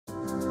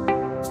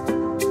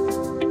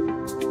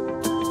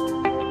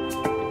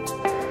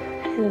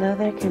Hello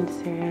there,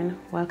 Cancerian.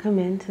 Welcome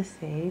into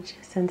Sage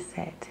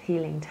Sunset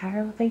Healing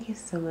Tarot. Thank you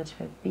so much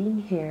for being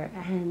here,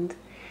 and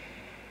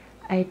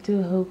I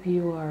do hope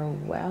you are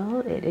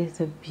well. It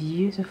is a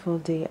beautiful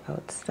day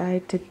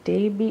outside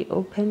today. Be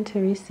open to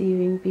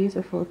receiving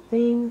beautiful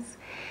things,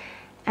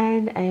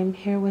 and I am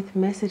here with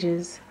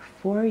messages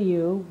for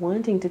you,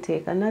 wanting to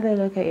take another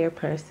look at your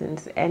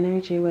person's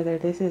energy, whether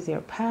this is your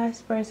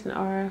past person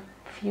or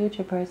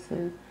future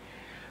person.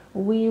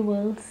 We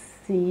will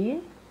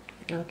see.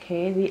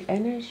 Okay, the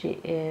energy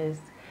is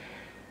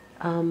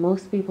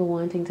most people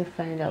wanting to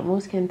find out,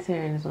 most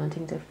Cancerians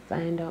wanting to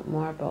find out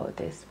more about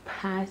this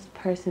past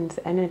person's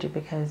energy,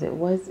 because it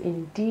was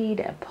indeed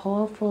a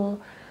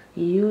powerful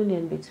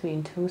union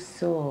between two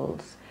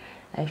souls.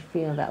 I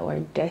feel that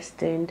we're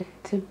destined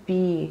to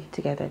be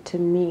together, to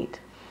meet.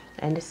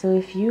 And so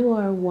if you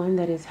are one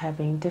that is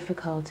having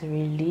difficulty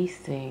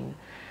releasing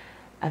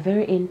a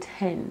very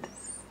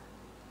intense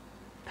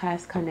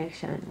past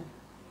connection,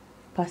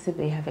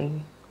 possibly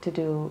having to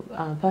do,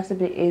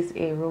 possibly is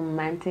a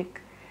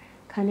romantic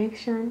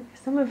connection.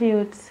 Some of you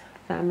it's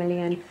family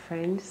and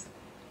friends,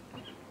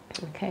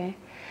 okay,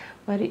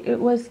 but it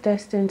was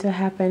destined to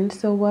happen.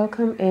 So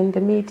welcome in the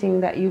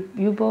meeting that you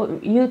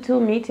two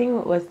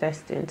meeting was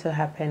destined to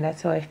happen.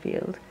 That's how I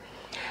feel.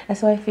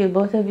 That's how I feel.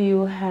 Both of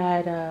you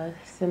had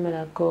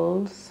similar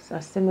goals,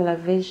 a similar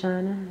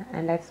vision,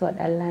 and that's what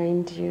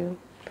aligned you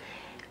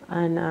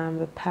on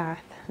the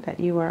path that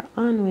you were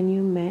on when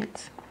you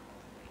met.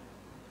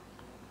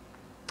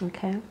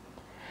 Okay,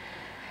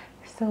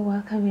 so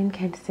welcome in,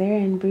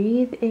 Cancerian.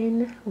 Breathe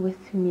in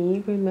with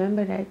me.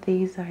 Remember that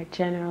these are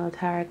general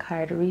tarot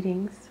card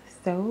readings,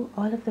 so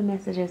all of the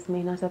messages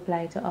may not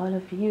apply to all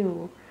of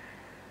you.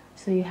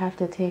 So you have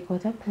to take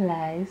what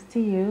applies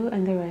to you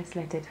and the rest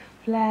let it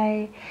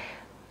fly.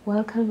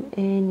 Welcome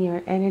in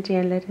your energy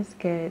and let us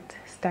get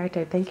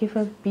started. Thank you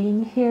for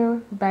being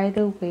here, by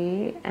the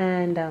way,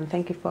 and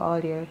thank you for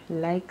all your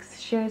likes,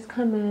 shares,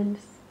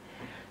 comments,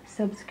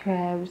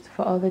 subscribes,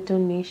 for all the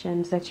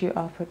donations that you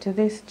offer to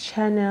this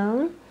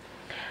channel.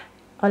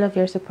 All of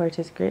your support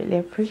is greatly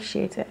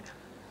appreciated.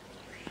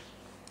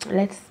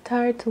 Let's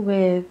start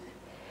with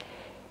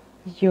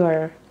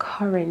your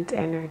current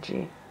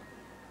energy.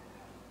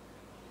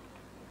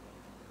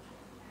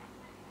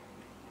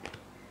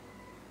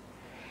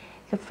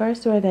 The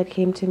first word that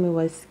came to me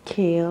was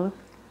scale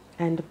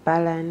and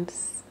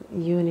balance,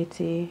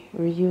 unity,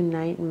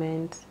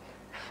 reunitement,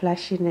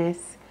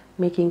 flashiness,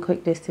 making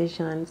quick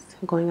decisions,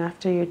 going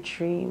after your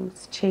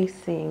dreams,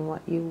 chasing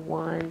what you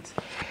want,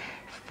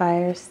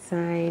 fire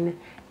sign,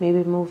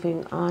 maybe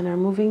moving on or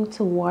moving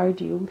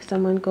toward you,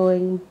 someone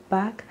going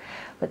back,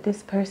 but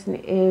this person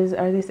is,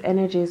 or this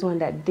energy is one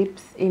that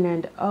dips in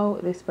and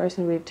out. This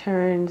person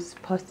returns,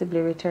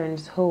 possibly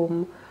returns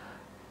home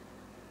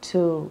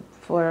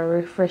for a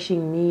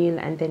refreshing meal,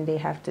 and then they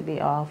have to be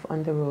off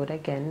on the road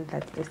again.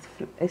 That's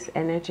this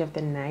energy of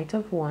the Knight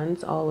of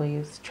Wands,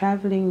 always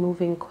traveling,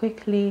 moving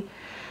quickly,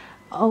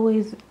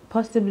 always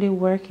possibly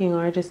working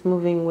or just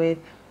moving with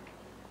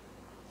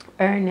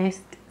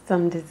earnest,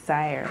 some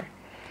desire.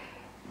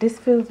 This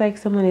feels like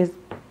someone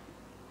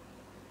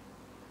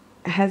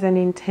has an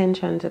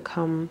intention to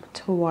come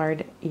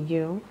toward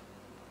you.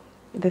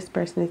 This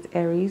person is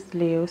Aries,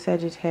 Leo,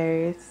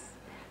 Sagittarius,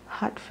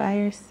 hot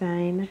fire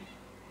sign.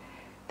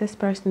 This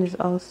person is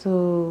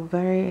also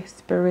very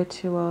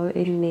spiritual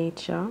in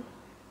nature.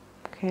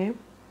 Okay,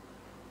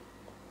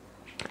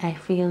 I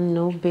feel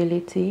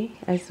nobility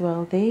as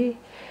well. They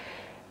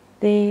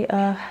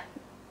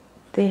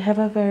have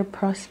a very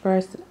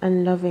prosperous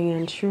and loving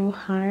and true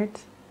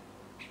heart,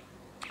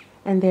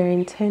 and their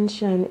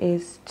intention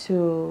is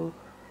to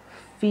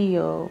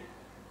feel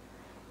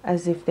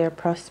as if they're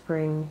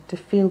prospering, to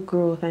feel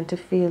growth and to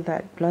feel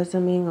that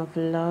blossoming of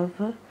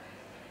love.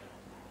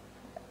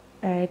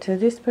 Alright, so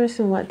this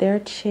person, what they're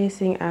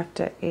chasing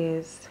after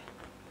is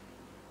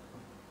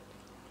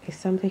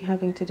something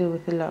having to do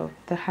with love,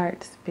 the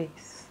heart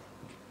space,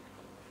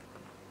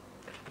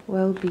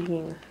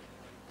 well-being.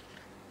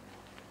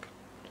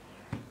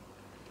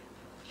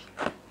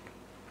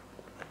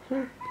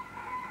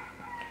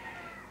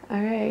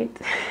 Alright.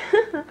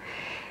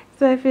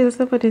 So I feel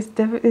somebody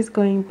is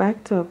going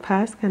back to a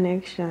past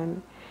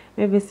connection.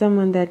 Maybe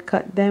someone that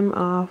cut them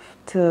off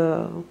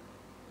to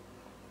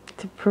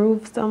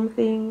prove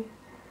something.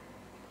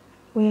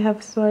 We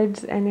have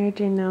Swords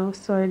energy now.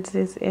 Swords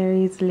is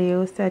Aries,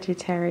 Leo,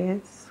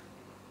 Sagittarius.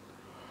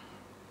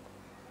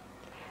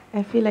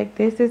 I feel like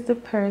this is the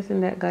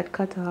person that got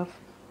cut off,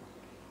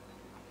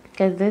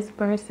 because this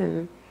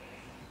person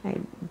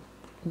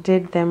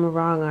did them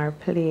wrong or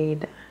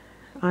played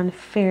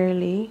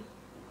unfairly.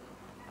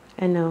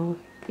 I know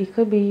it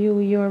could be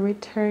you're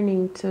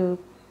returning to,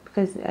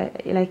 because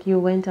like you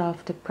went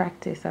off to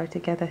practice or to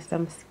gather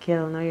some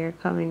skill. Now you're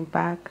coming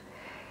back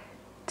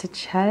to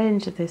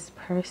challenge this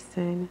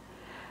person,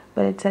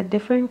 but it's a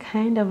different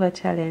kind of a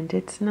challenge.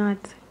 It's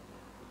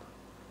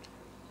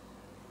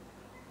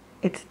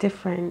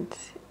different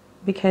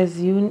because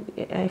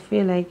I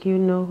feel like you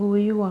know who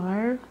you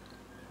are.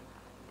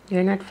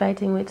 You're not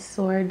fighting with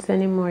swords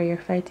anymore, you're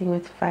fighting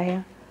with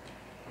fire.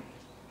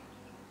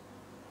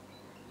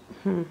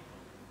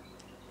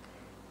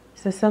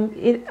 So someone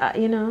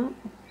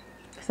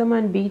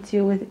beats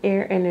you with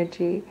air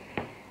energy,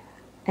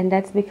 and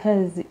that's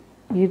because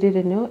you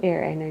didn't know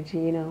air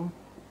energy,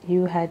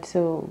 You had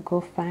to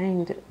go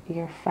find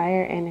your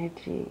fire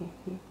energy.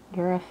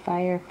 You're a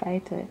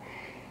firefighter.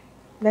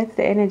 That's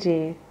the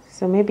energy.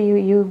 So maybe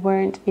you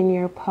weren't in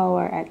your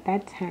power at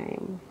that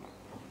time.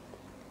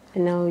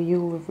 And now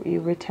you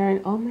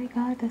return. Oh my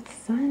God, the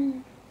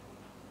sun.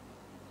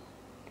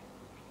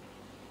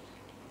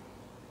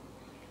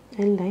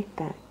 I like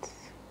that.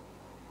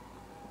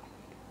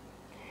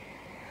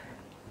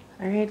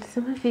 Alright,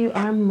 some of you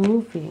are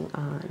moving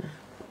on.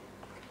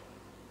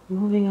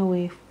 Moving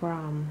away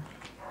from.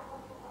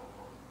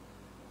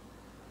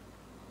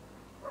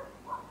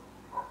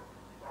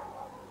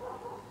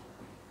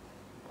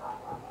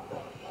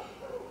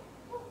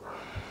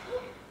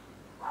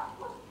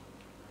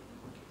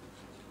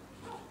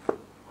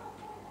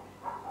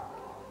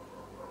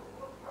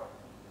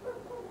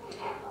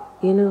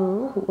 You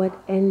know what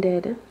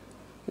ended,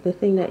 the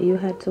thing that you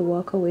had to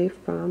walk away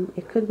from?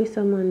 It could be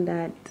someone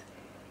that,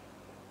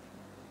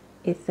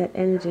 it's that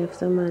energy of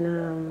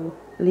someone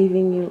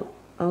leaving you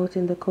out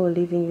in the cold,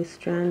 leaving you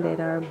stranded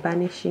or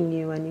banishing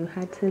you, and you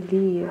had to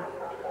leave.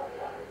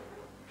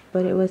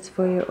 But it was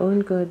for your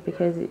own good,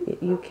 because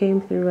you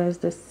came through as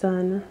the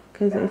sun.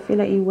 Because I feel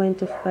like you went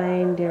to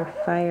find your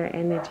fire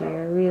energy,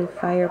 your real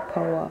fire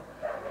power.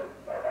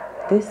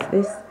 This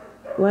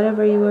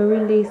whatever you were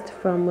released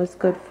from was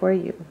good for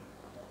you.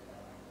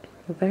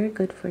 Very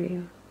good for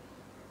you.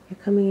 You're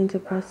coming into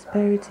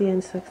prosperity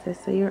and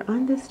success. So you're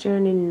on this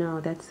journey now.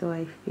 That's how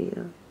I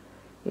feel.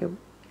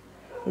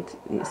 It's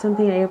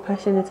something that you're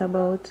passionate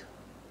about.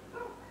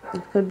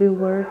 It could be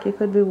work. You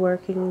could be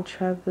working,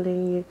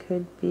 traveling. You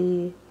could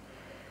be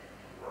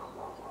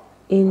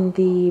in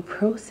the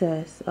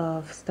process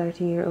of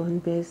starting your own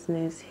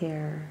business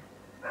here.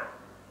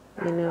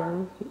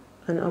 An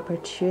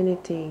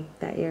opportunity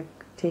that you're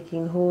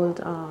taking hold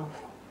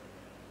of.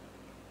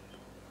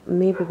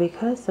 Maybe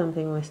because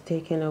something was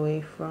taken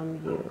away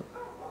from you,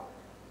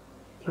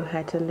 you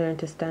had to learn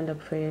to stand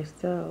up for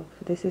yourself.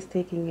 This is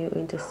taking you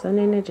into sun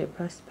energy,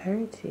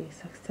 prosperity,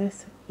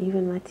 success,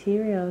 even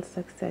material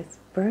success,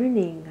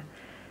 burning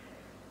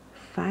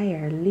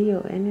fire,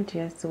 Leo energy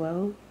as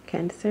well.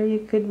 Cancer, you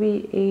could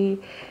be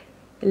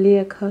a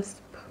Leo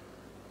cusp.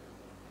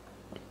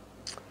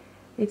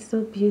 It's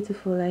so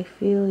beautiful. I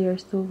feel you're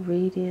so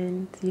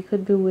radiant. You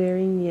could be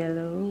wearing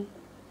yellow.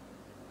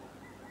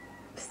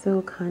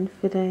 So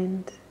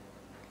confident,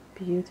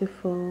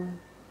 beautiful,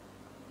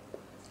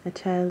 a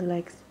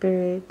childlike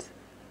spirit,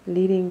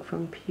 leading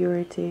from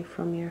purity,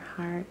 from your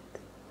heart,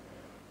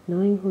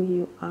 knowing who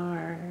you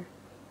are,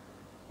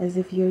 as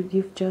if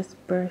you've just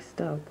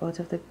burst up out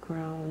of the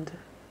ground,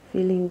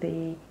 feeling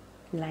the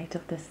light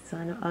of the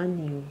sun on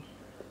you,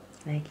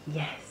 like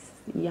yes,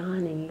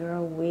 yawning, you're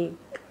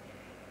awake.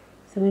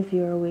 Some of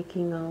you are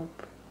waking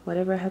up.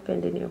 Whatever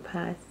happened in your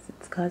past,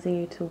 it's causing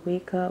you to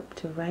wake up,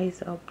 to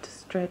rise up, to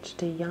stretch,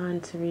 to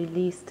yawn, to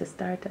release, to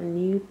start a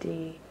new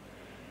day.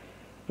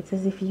 It's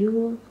as if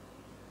you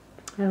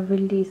have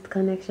released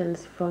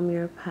connections from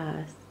your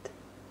past.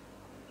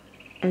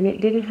 And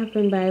it didn't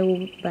happen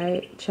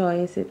by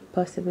choice, it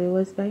possibly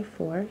was by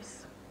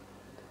force.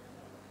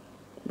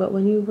 But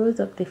when you rose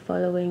up the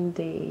following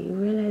day, you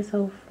realize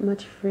how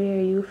much freer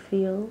you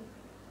feel.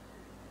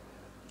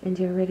 And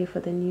you're ready for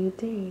the new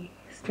day.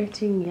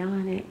 Stretching,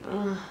 yawning,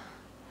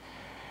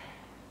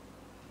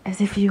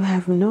 as if you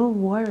have no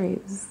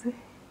worries.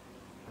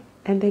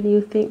 And then you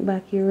think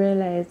back, you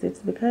realize it's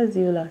because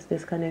you lost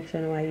this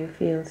connection why you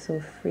feel so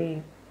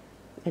free.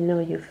 And now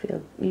you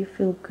feel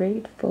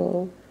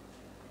grateful.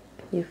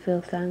 You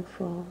feel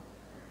thankful.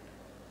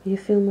 You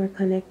feel more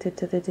connected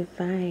to the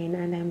divine.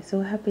 And I'm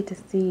so happy to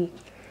see,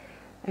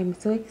 I'm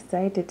so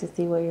excited to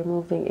see what you're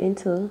moving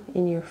into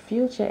in your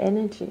future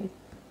energy.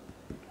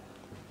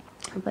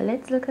 But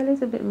let's look a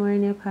little bit more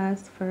in your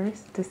past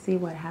first to see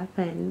what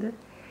happened.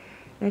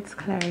 Let's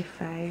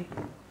clarify.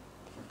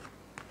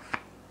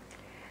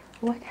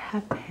 What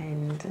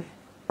happened?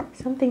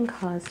 Something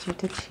caused you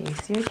to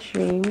chase your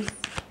dreams.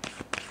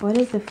 What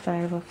is the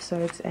Five of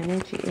Swords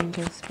energy,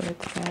 angel spirit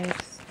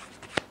guides?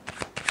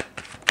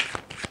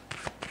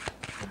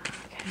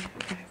 Okay,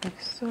 Five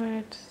of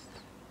Swords.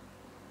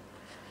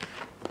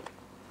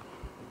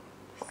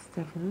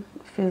 7.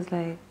 It feels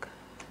like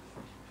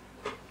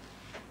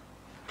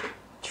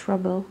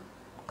trouble,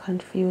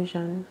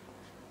 confusion.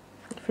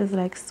 It feels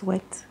like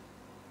sweat,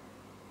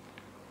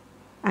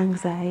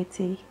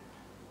 anxiety.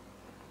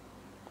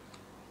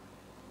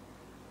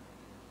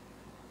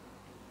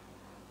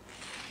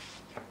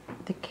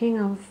 The King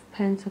of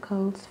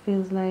Pentacles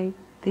feels like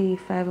the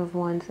Five of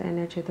Wands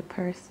energy, the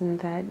person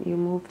that you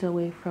moved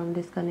away from,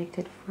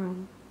 disconnected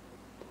from.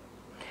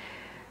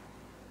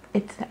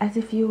 It's as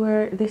if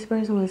this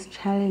person was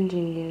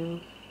challenging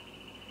you,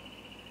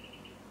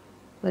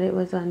 but it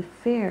was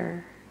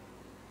unfair.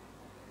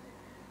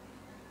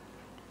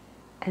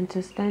 And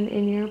to stand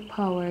in your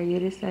power, you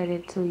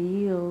decided to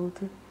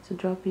yield, to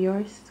drop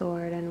your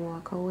sword and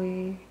walk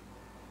away.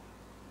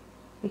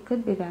 It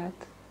could be that.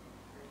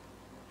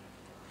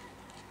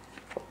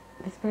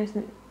 This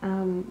person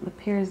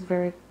appears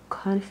very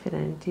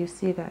confident. You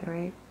see that,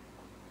 right?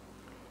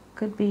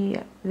 Could be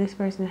this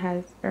person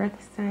has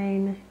earth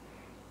sign,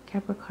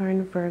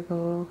 Capricorn,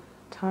 Virgo,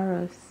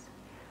 Taurus,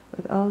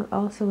 with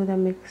also with a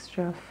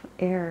mixture of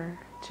air,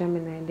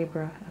 Gemini,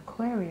 Libra,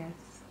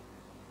 Aquarius.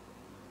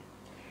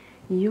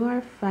 You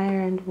are fire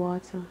and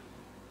water.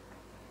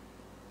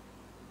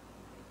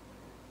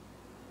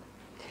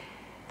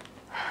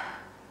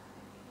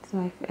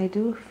 So I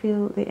do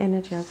feel the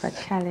energy of a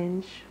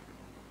challenge.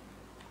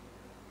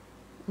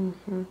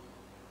 And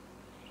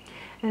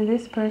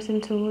this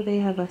person too, they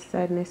have a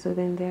sadness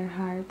within their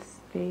heart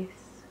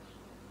space.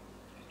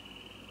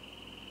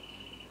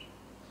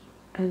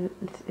 And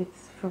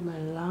it's from a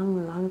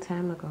long, long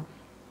time ago.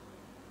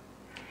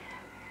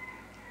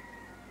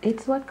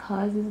 It's what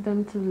causes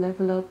them to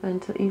level up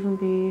and to even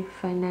be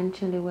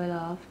financially well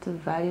off, to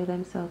value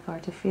themselves or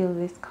to feel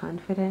this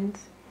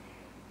confidence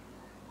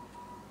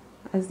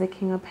as the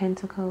King of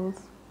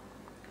Pentacles.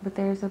 But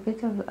there's a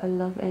bit of a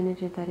love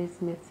energy that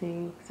is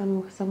missing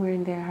somewhere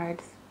in their heart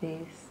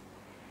space.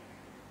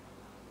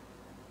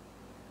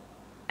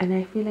 And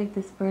I feel like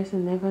this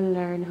person never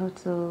learned how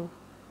to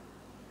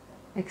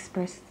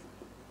express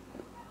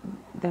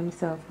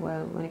themselves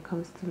well when it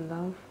comes to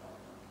love,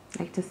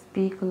 like to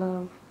speak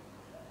love.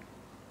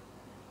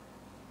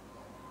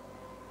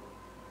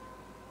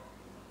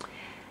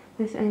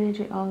 This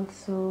energy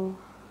also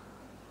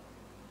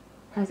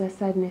has a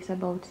sadness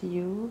about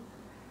you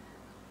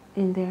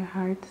in their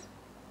hearts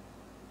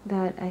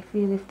that I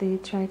feel if they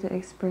try to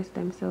express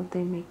themselves,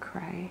 they may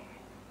cry.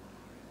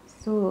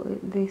 So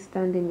they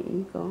stand in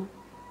ego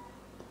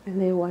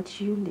and they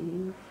watch you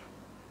leave,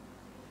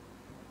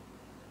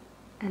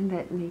 and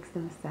that makes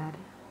them sad.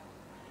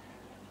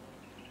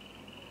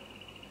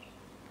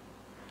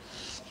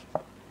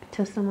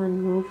 Till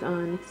someone moved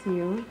on, it's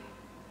you.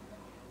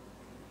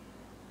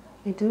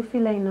 I do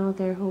feel like now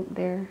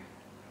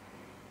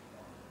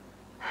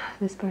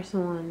this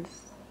person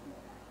wants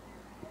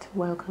to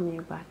welcome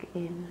you back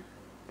in.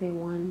 They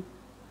want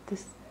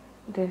this,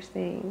 they're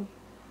saying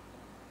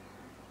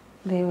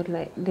they would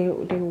like, they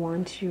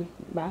want you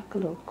back.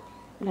 Look,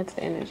 that's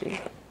the energy.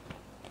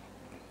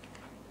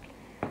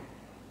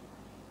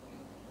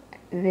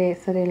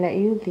 So they let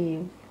you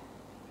leave.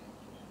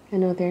 I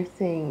know they're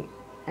saying,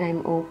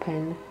 I'm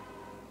open,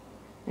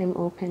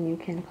 you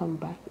can come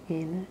back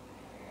in.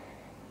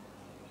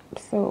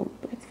 So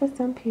it's for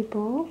some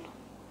people.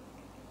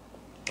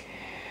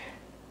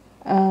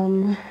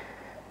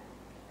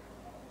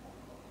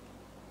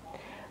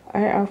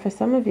 Or for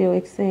some of you,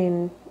 it's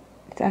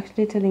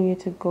actually telling you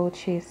to go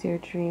chase your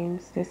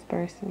dreams, this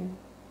person.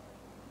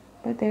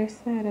 But they're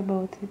sad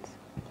about it.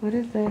 What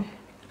is the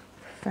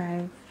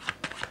 5?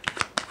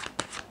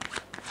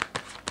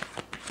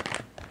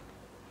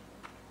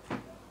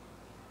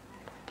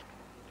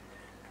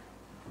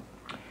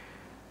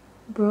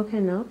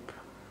 Broken up.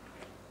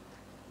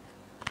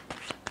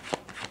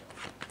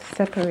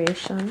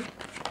 Separation.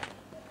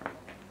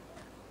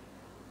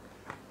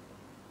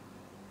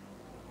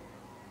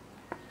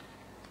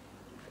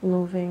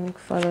 Moving,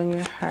 following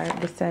your heart,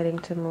 deciding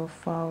to move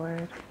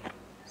forward,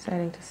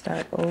 deciding to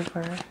start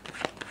over,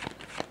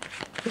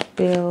 to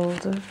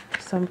build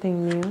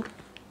something new,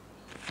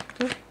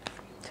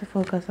 to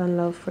focus on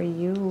love for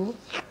you.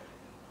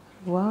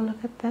 Wow,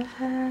 look at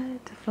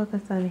that. To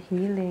focus on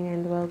healing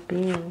and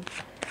well-being.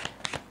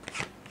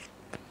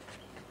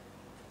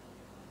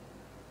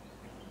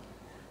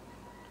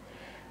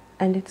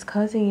 And it's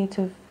causing you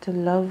to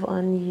love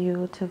on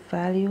you, to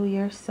value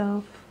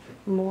yourself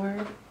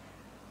more.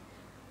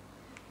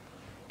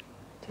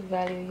 To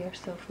value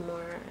yourself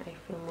more. I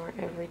feel more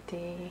every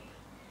day.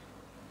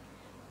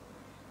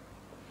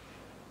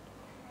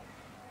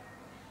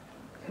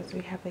 Because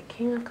we have the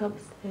King of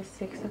Cups, the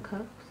 6 of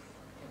Cups.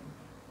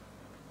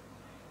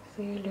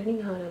 So you're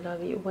learning how to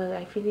love you. Well,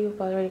 I feel you've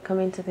already come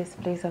into this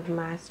place of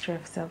mastery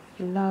of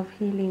self-love,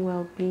 healing,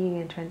 well-being,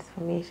 and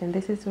transformation.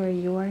 This is where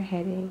you are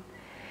heading.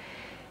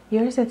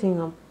 You're setting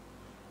up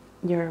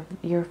your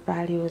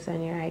values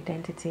and your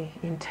identity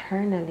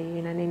internally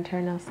in an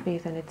internal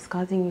space, and it's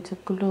causing you to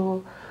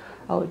glow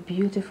out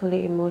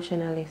beautifully,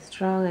 emotionally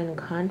strong and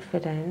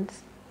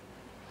confident.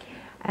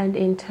 And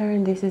in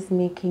turn, this is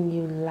making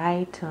you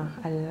lighter,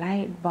 a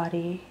light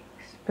body,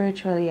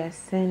 spiritually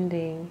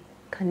ascending,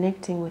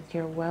 connecting with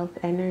your wealth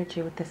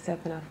energy with the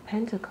 7 of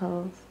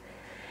Pentacles,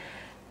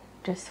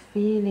 just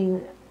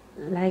feeling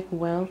like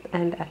wealth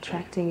and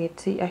attracting it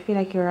to you. I feel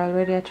like you're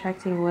already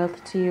attracting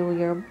wealth to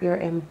you. You're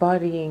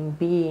embodying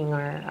being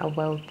or a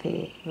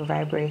wealthy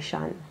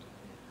vibration.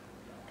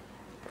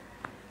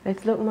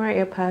 Let's look more at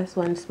your past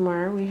once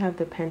more. We have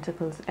the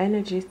Pentacles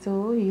energy.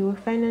 So you were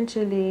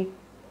financially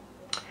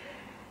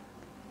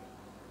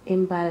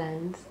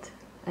imbalanced,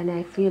 and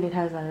I feel it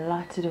has a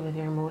lot to do with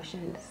your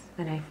emotions,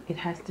 and it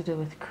has to do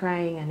with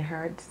crying and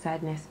hurt,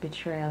 sadness,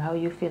 betrayal, how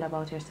you feel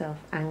about yourself,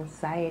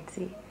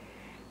 anxiety.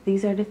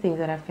 These are the things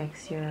that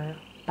affects your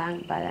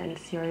bank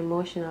balance, your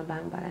emotional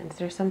bank balance.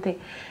 There's something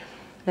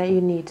that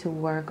you need to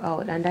work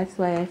out, and that's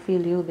why I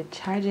feel you'll be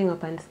charging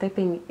up and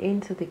stepping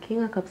into the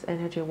King of Cups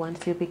energy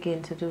once you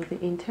begin to do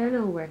the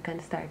internal work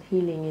and start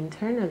healing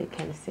internally,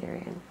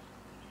 Cancerian.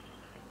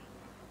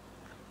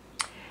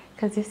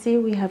 Because you see,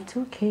 we have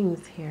two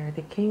kings here,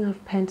 the King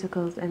of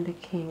Pentacles and the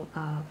King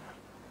of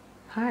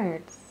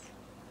Hearts.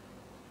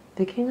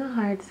 The King of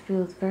Hearts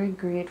feels very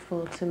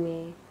grateful to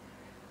me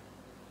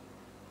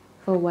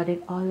for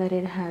all that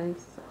it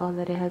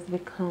has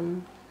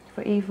become,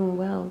 for even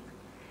wealth.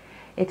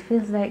 It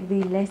feels like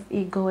the less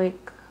egoic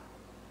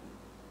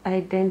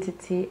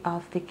identity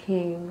of the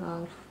King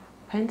of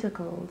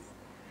Pentacles.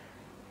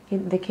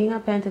 The King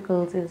of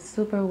Pentacles is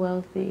super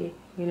wealthy,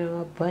 you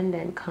know,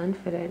 abundant,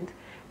 confident.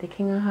 The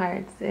King of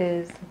Hearts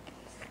is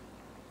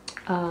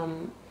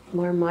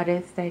more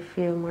modest, I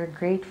feel, more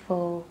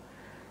grateful.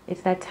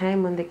 It's that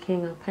time when the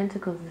King of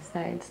Pentacles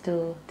decides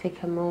to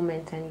take a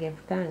moment and give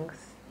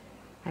thanks.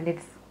 And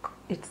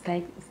it's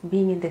like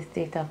being in the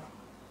state of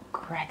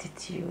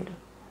gratitude.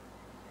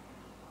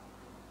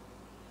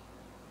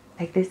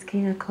 Like this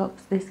King of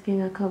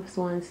Cups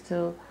wants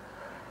to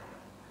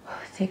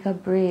take a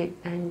break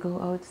and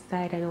go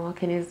outside and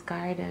walk in his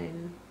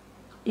garden,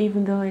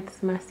 even though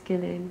it's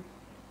masculine.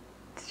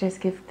 To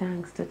just give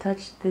thanks, to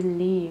touch the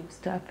leaves,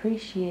 to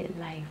appreciate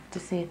life, to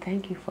say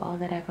thank you for all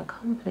that I've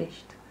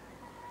accomplished.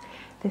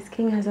 This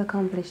king has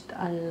accomplished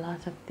a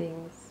lot of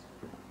things,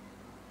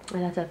 a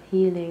lot of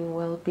healing,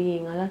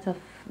 well-being, a lot of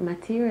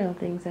material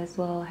things as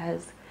well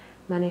has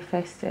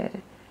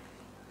manifested.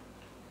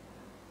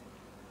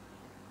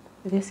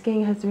 This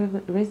king has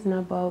risen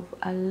above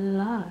a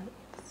lot,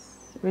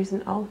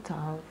 risen out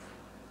of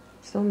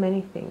so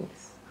many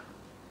things,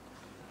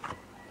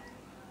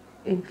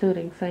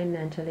 including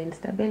financial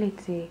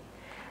instability.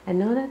 And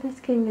now that this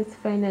king is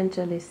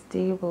financially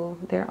stable,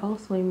 they're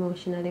also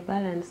emotionally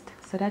balanced.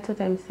 So that's what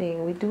I'm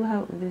saying. We do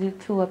have the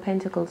Two of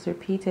Pentacles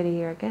repeated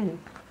here again.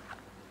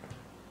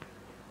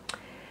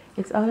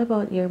 It's all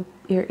about your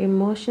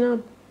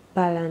emotional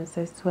balance,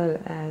 as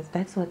well as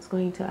that's what's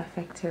going to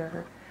affect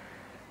your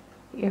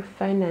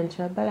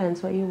financial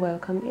balance, what you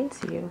welcome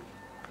into you.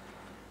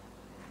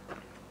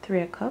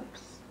 Three of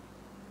Cups.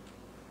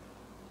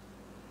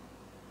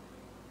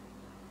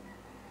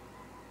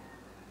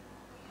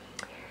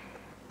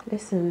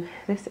 Listen,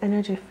 this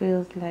energy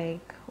feels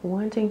like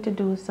wanting to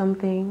do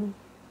something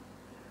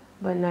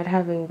but not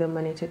having the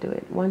money to do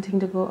it. Wanting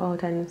to go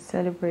out and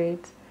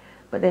celebrate,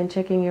 but then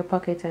checking your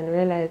pocket and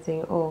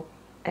realizing, oh,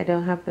 I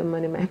don't have the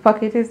money, my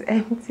pocket is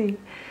empty.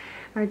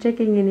 Or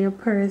checking in your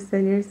purse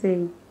and you're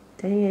saying,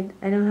 dang it,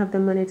 I don't have the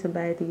money to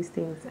buy these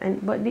things.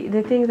 But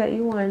the things that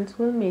you want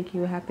will make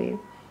you happy.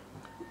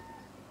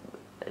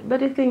 But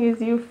the thing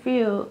is, you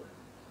feel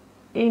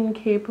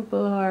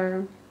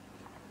incapable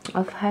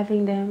of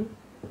having them,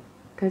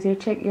 because you're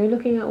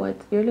looking at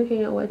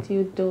what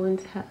you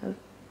don't have,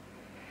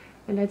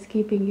 and that's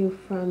keeping you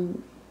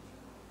from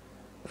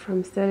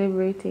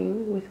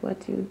celebrating with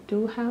what you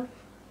do have.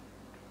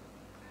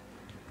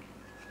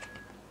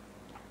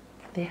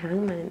 The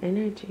Hangman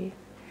energy.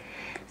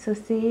 So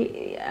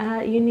see,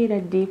 you need a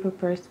deeper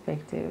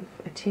perspective,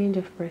 a change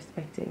of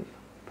perspective,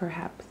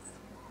 perhaps,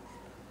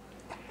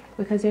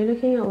 because you're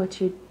looking at what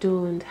you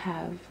don't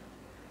have,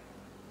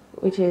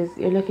 which is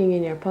you're looking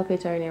in your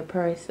pocket or in your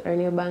purse or in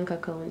your bank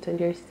account, and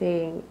you're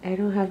saying, I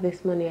don't have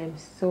this money, I'm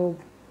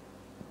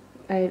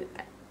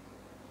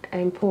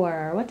poor,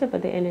 or whatever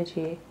the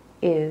energy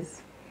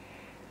is.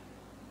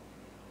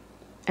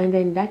 And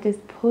then that is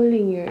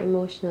pulling your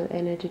emotional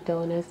energy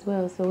down as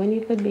well. So when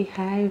you could be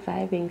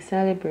high-vibing,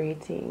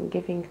 celebrating,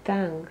 giving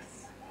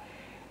thanks,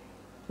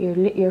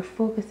 you're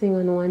focusing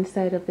on one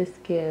side of the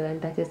scale,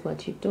 and that is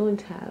what you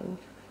don't have.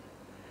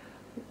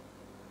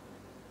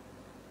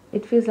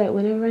 It feels like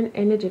whenever an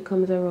energy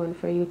comes around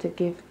for you to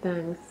give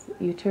thanks,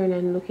 you turn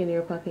and look in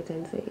your pocket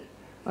and say,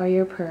 or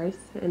your purse,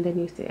 and then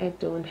you say, I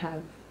don't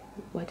have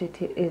what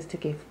it is to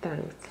give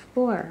thanks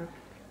for.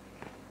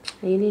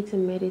 And you need to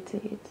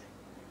meditate,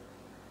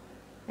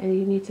 and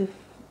you need to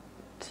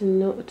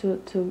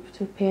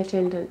pay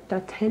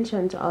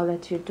attention to all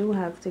that you do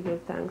have to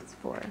give thanks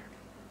for.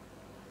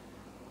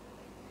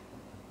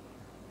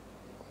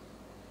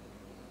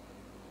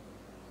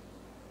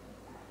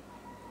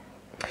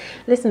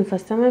 Listen, for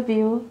some of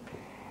you,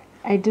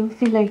 I do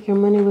feel like your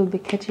money will be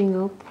catching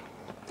up.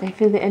 I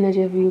feel the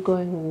energy of you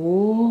going,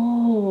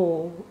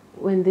 whoa,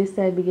 when this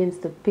side begins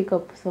to pick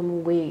up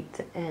some weight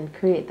and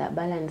create that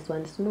balance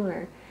once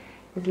more.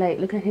 It's like,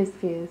 look at his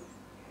face.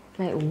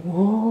 Like,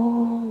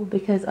 whoa,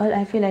 because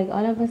I feel like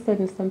all of a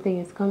sudden something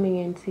is coming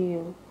into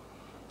you.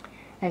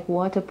 Like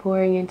water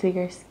pouring into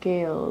your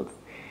scales.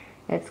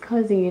 It's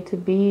causing you to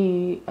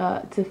be,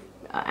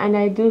 and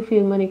I do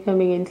feel money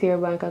coming into your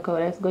bank account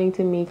that's going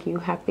to make you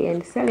happy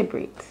and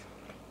celebrate.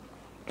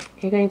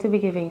 You're going to be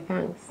giving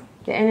thanks.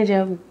 The energy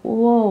of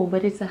whoa,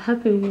 but it's a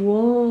happy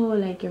whoa,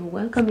 like you're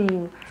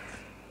welcoming.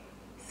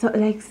 So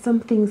like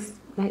something's,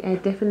 like I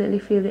definitely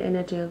feel the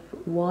energy of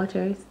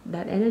water,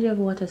 that energy of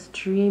water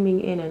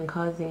streaming in and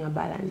causing a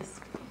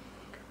balance.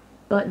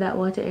 but that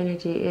water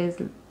energy is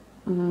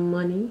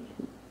money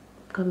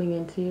coming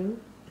into you.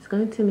 It's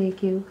going to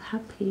make you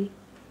happy.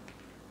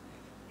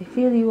 I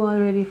feel you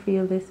already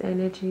feel this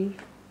energy.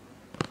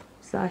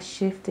 It's a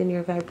shift in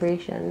your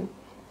vibration.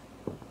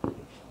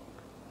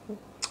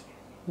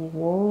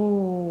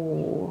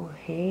 Whoa,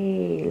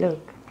 hey,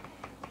 look.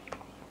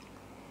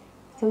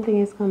 Something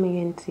is coming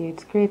into you.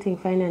 It's creating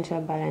financial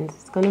balance.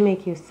 It's going to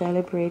make you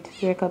celebrate.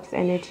 3 Cups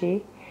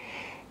energy.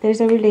 There's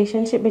a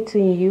relationship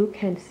between you,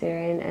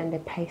 Cancerian, and the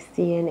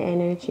Piscean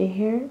energy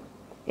here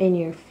in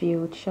your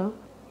future.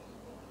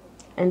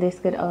 And this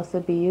could also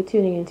be you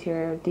tuning into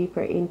your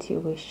deeper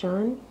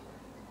intuition.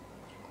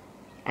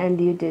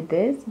 And you did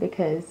this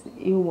because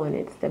you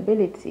wanted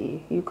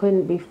stability. You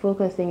couldn't be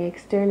focusing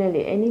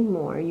externally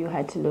anymore. You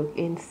had to look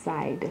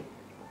inside.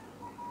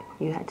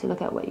 You had to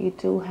look at what you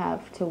do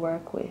have to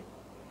work with.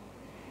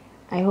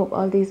 I hope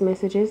all these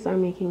messages are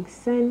making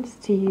sense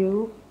to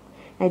you.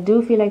 I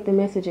do feel like the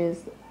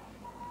messages,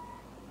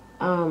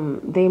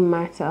 they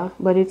matter,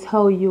 but it's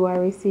how you are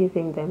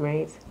receiving them,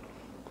 right?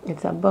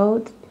 It's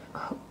about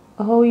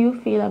how you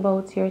feel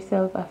about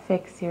yourself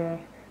affects your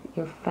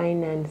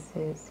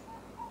finances.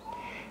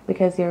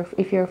 Because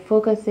if you're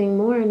focusing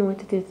more on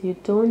what it is you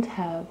don't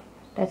have,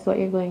 that's what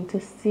you're going to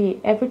see.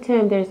 Every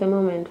time there's a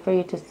moment for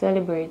you to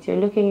celebrate, you're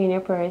looking in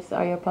your purse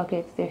or your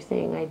pockets, they're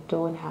saying, I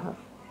don't have.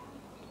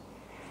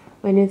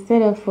 When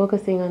instead of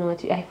focusing on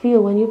what I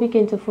feel when you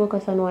begin to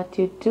focus on what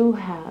you do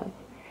have,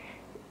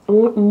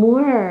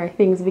 more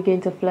things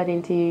begin to flood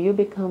into you. You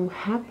become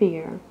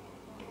happier.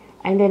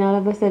 And then all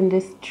of a sudden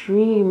this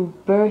stream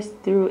bursts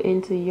through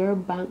into your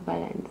bank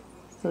balance.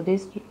 So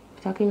this,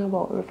 talking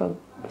about river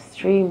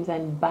streams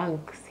and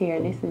banks here,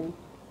 listen.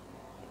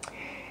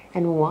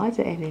 And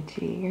water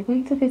energy, you're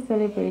going to be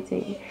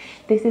celebrating.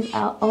 This is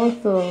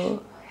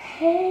also,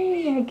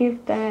 hey, I give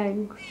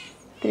thanks.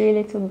 3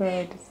 little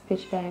birds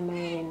pitch by my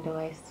window,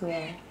 I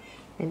swear.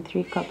 And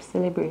 3 cups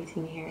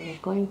celebrating here. You're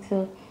going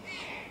to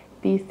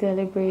be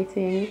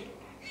celebrating.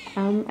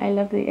 I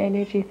love the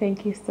energy.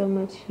 Thank you so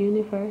much,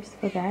 universe,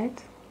 for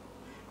that.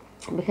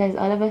 Because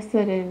all of a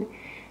sudden,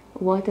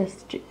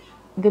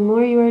 the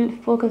more you're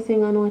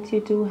focusing on what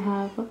you do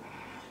have,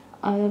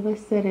 all of a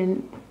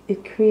sudden,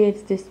 it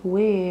creates this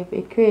wave.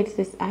 It creates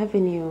this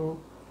avenue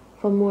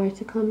for more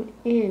to come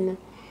in.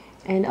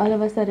 And all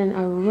of a sudden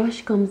a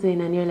rush comes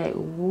in and you're like,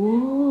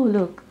 whoa,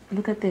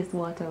 look at this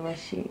water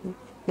rushing.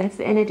 That's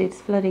the energy, it's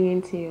flooding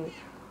into you.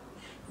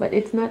 But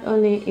it's not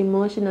only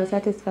emotional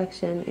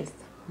satisfaction, it's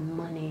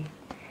money.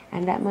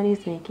 And that money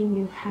is making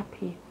you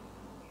happy.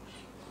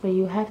 But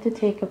you have to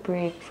take a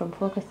break from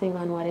focusing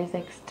on what is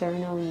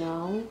external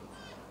now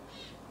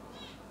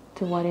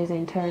to what is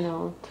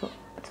internal,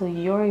 to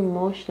your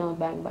emotional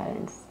bank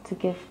balance, to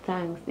give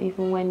thanks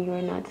even when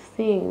you're not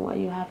seeing what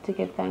you have to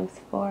give thanks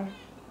for.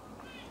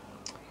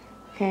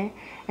 Okay,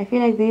 I feel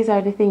like these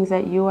are the things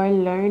that you are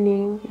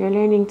learning. You're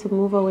learning to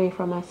move away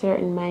from a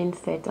certain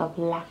mindset of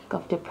lack,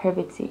 of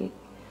depravity.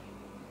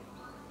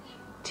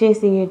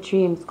 Chasing your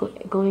dreams,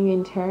 going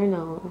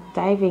internal,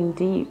 diving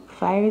deep.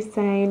 Fire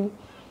sign.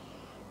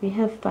 We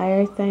have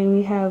fire sign,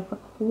 we have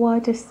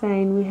water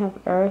sign, we have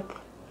earth.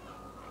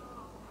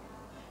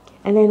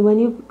 And then when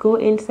you go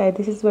inside,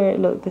 this is where,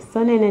 look, the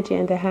sun energy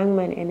and the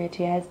hangman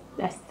energy has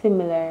a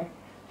similar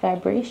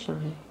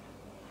vibration.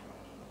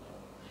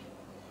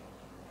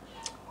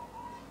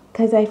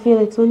 Because I feel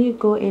it's when you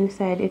go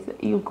inside,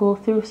 you go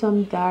through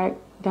some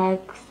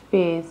dark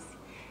space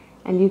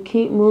and you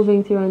keep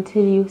moving through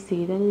until you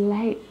see the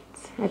light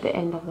at the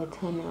end of the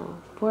tunnel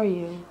for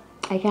you.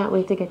 I can't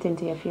wait to get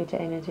into your future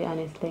energy,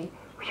 honestly.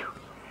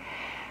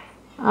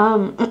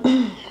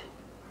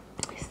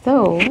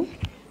 So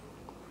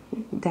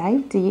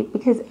dive deep,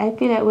 because I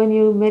feel like when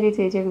you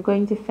meditate, you're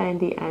going to find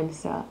the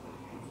answer,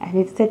 and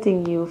it's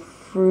setting you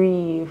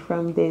free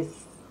from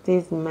these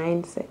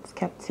mindsets,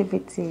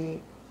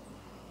 captivity.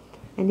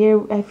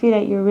 And I feel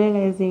like you're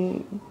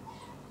realizing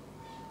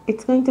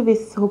it's going to be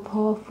so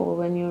powerful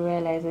when you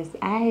realize this.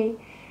 I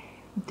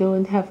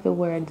don't have the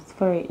words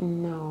for it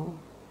now,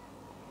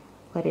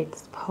 but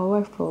it's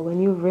powerful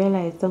when you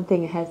realize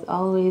something has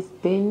always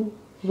been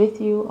with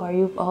you, or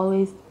you've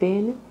always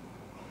been,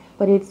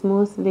 but it's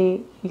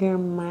mostly your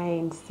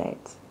mindset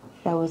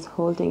that was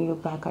holding you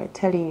back or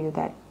telling you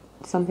that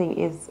something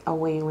is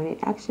away when it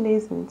actually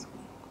isn't.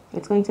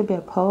 It's going to be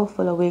a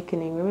powerful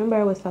awakening. Remember,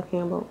 I was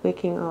talking about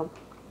waking up,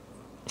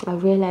 a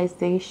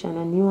realization,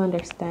 a new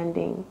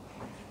understanding,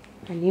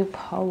 a new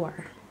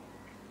power.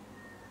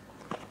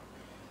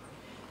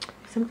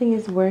 Something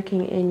is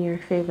working in your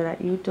favor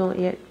that you don't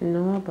yet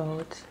know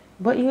about,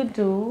 but you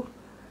do.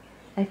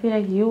 I feel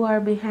like you are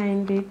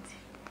behind it.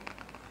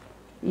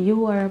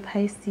 You are a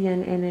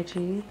Piscean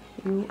energy.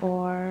 You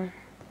are,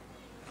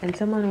 and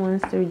someone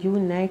wants to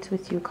unite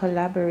with you,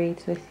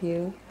 collaborate with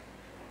you.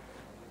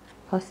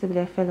 Possibly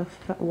a fellow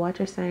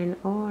water sign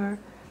or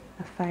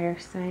a fire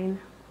sign,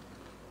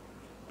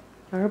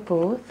 or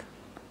both,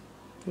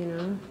 you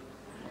know.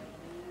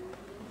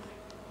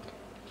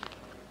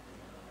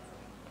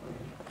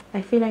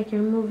 I feel like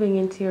you're moving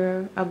into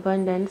your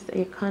abundance,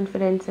 your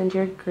confidence, and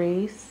your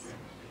grace.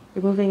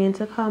 You're moving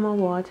into calmer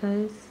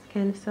waters,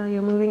 Cancer.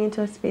 You're moving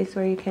into a space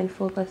where you can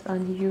focus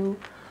on you,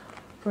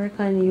 work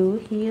on you,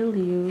 heal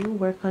you,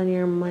 work on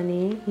your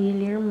money, heal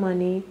your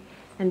money,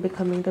 and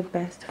becoming the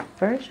best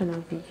version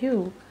of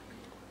you.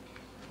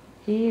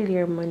 Heal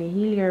your money,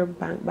 heal your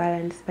bank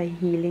balance by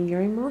healing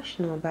your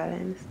emotional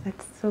balance.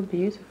 That's so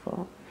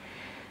beautiful.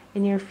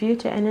 In your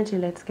future energy,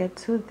 let's get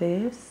to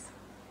this.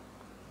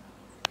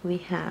 We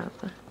have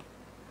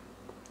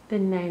the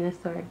Nine of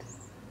Swords.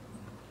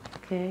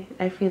 Okay,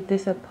 I feel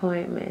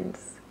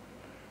disappointments.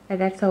 And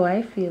that's how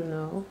I feel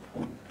now.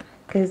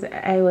 Because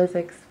I was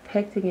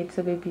expecting it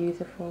to be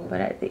beautiful, but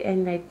at the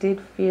end I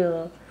did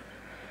feel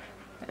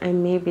I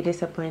may be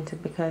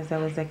disappointed because I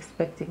was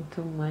expecting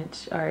too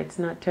much, or it's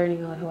not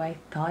turning out how I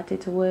thought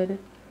it would.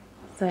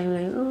 So I'm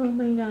like, oh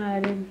my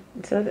god. And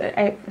so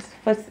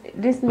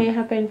this may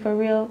happen for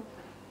real,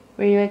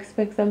 where you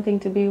expect something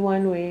to be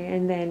one way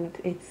and then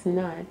it's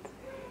not,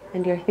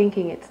 and you're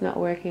thinking it's not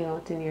working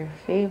out in your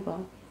favor.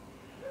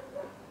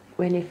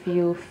 When if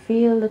you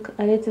feel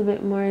a little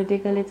bit more,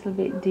 dig a little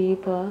bit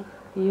deeper,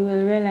 you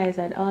will realize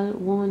that all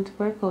won't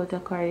work out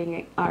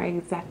according or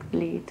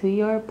exactly to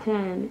your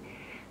plan,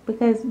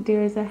 because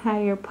there is a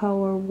higher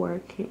power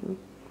working.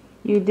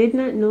 You did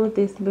not know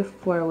this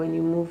before when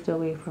you moved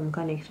away from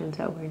connections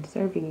that weren't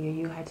serving you.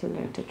 You had to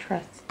learn to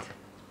trust.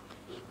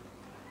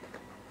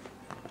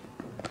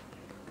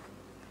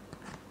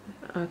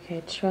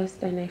 Okay,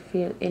 trust, and I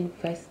feel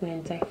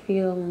investment. I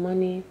feel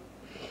money.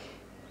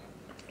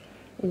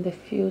 In the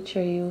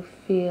future, you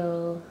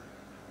feel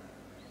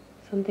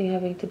something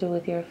having to do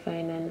with your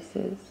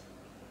finances.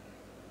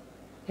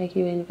 Like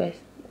you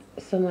invest,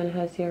 someone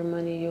has your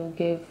money, you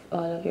give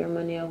all of your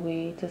money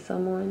away to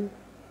someone.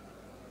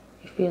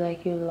 You feel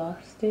like you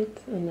lost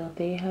it and now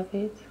they have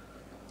it.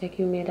 Like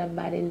you made a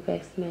bad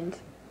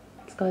investment.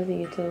 It's causing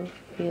you to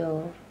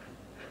feel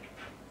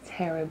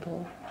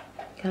terrible.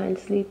 Can't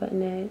sleep at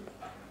night.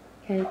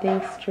 Can't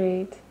think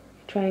straight.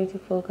 You're trying to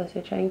focus.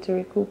 You're trying to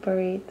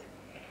recuperate.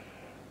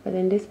 But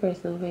then this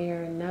person over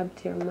here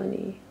nabbed your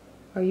money.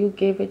 Or you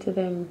gave it to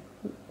them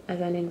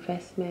as an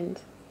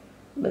investment.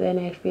 But then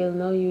I feel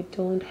now you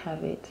don't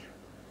have it.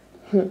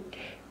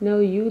 No,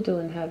 you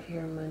don't have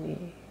your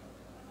money.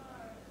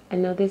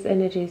 And now this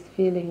energy is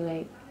feeling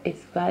like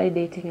it's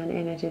validating an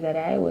energy that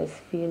I was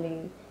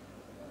feeling,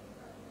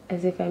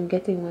 as if I'm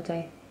getting what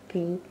I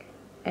think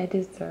I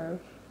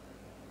deserve,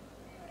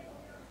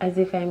 as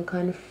if I'm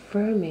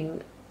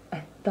confirming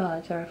a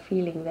thought or a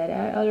feeling that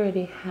I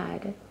already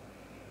had.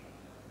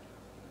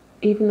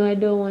 Even though I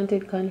don't want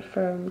it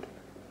confirmed,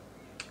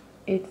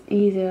 it's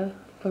easier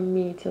for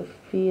me to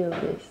feel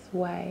this.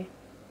 Why?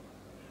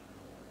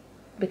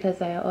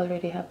 Because I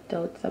already have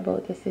doubts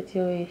about the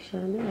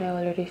situation. I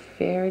already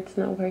fear it's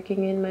not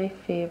working in my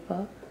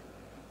favor.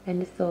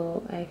 And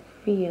so I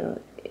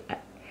feel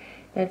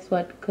that's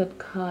what could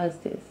cause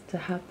this to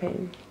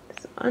happen.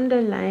 So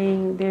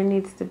underlying, there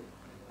needs to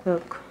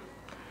look,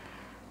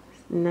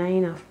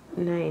 9 of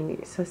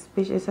 9,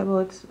 suspicious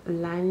about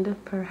land,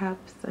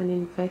 perhaps an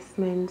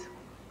investment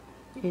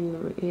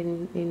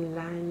in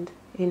land,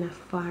 in a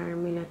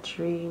farm, in a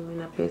dream,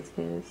 in a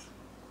business.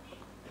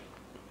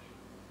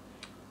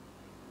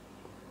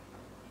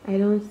 I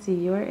don't see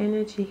your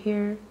energy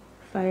here.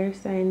 Fire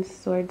sign,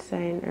 sword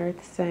sign,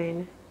 earth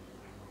sign.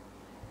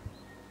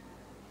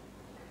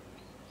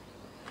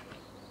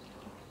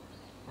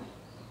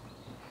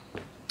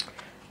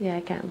 Yeah,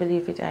 I can't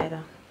believe it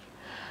either.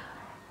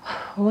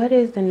 What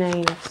is the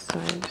 9 of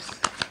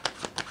swords?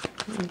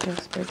 Angel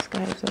spirits,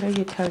 guys, what are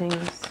you telling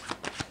us?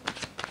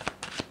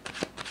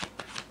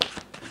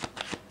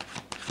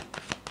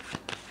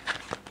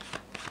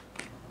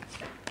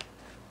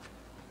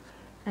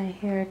 I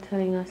hear it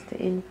telling us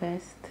to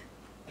invest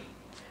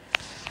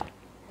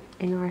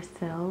in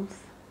ourselves,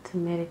 to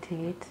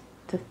meditate,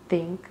 to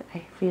think. I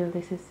feel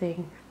this is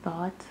saying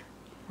thought.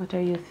 What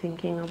are you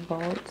thinking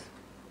about?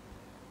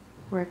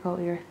 Work out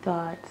your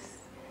thoughts.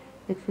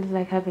 It feels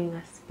like having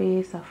a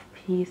space of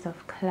peace,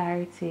 of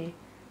clarity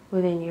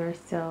within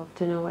yourself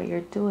to know what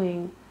you're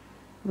doing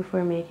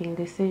before making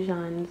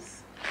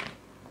decisions.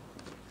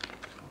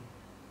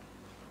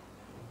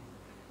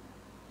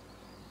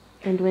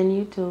 And when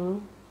you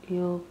do,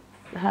 you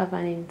have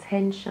an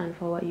intention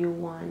for what you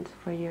want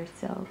for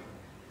yourself.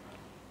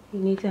 You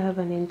need to have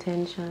an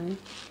intention.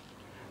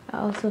 I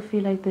also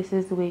feel like this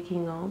is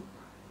waking up.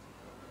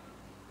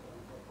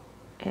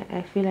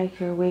 I feel like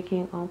you're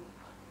waking up.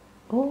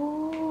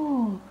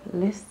 Oh,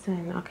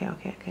 listen.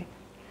 Okay.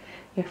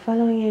 You're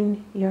following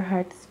in your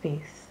heart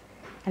space.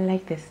 I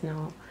like this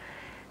now.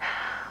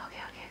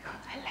 Okay, cool.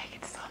 I like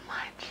it so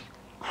much.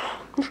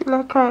 I feel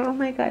like crying. Oh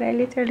my god, I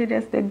literally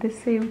just did the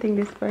same thing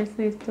this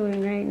person is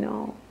doing right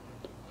now.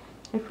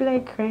 I feel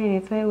like crying.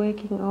 It's like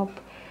waking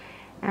up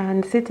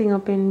and sitting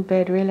up in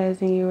bed,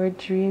 realizing you were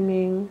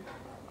dreaming,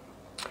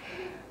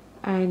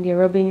 and you're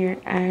rubbing your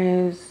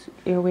eyes,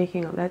 you're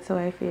waking up. That's how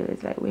I feel.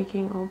 It's like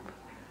waking up.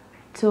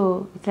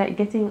 So it's like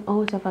getting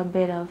out of a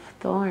bed of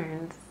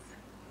thorns.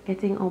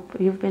 Getting up.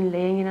 You've been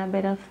laying in a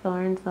bed of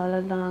thorns all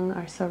along,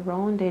 or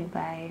surrounded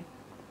by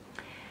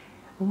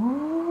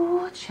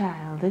Oh,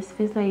 child, this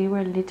feels like you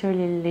were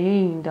literally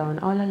laying down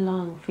all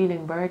along,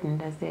 feeling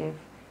burdened as if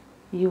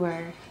you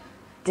were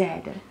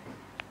dead.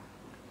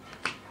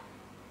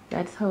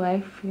 That's how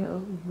I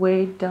feel.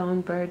 Weighed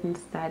down, burdened,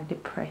 sad,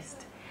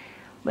 depressed.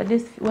 But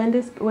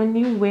when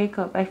you wake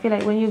up, I feel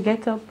like when you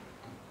get up,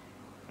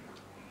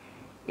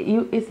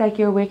 it's like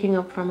you're waking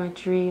up from a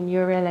dream.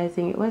 You're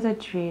realizing it was a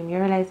dream. You're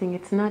realizing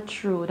it's not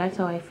true. That's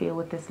how I feel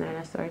with this Nine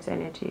of Swords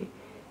energy.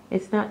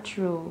 It's not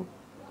true.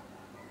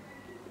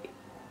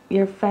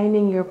 You're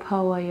finding your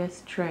power, your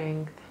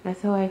strength.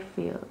 That's how I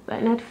feel.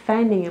 Like not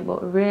finding it,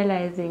 but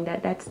realizing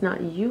that that's not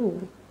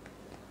you.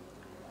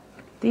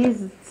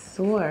 These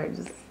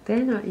swords,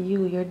 they're not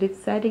you. You're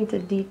deciding to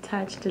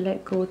detach, to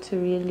let go, to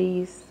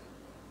release.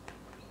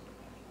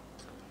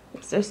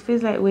 It just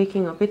feels like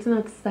waking up. It's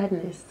not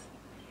sadness.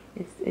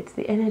 It's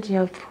the energy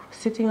of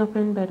sitting up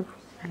in bed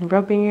and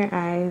rubbing your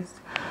eyes,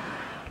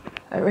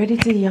 ready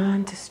to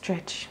yawn, to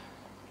stretch.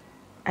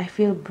 I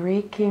feel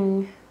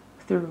breaking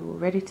through,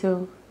 ready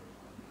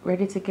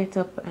to get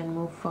up and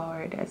move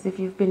forward, as if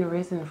you've been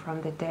risen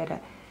from the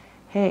dead.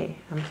 Hey,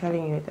 I'm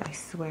telling you, I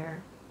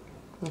swear,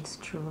 it's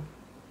true.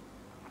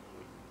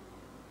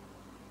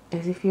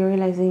 As if you're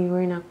realizing you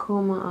were in a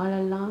coma all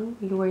along.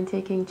 You weren't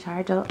taking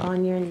charge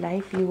on your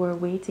life. You were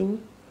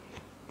waiting.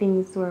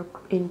 Things were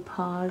in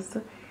pause.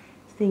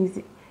 Things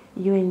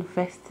you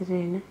invested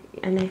in.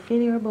 And I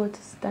feel you're about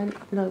to stand.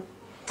 Look,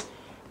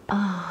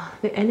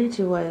 the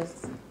energy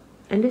was,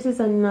 and this is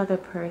another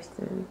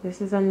person. This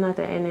is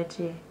another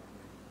energy.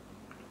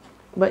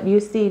 But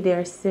you see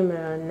they're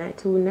similar,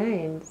 two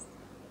nines.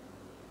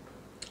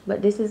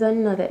 But this is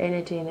another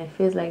energy, and it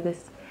feels like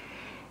this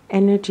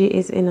energy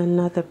is in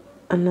another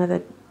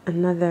time.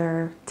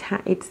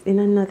 It's in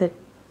another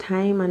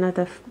time,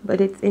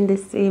 but it's in the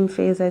same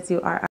phase as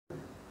you are,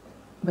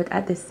 but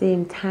at the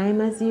same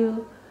time as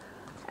you.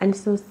 And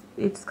so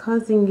it's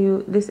causing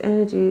you, this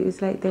energy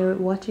is like they're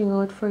watching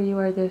out for you,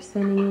 or they're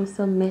sending you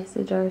some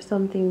message or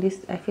something.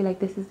 I feel like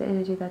this is the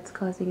energy that's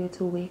causing you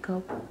to wake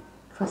up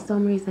for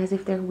some reason, as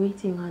if they're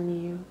waiting on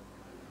you.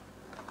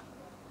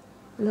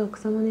 Look,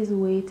 someone is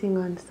waiting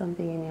on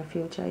something in your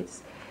future.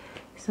 It's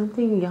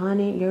something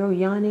yawning. You're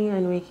yawning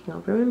and waking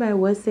up. Remember, I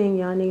was saying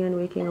yawning and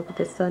waking up with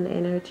the sun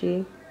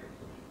energy.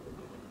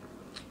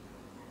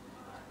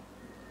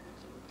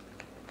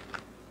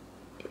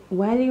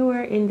 While you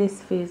were in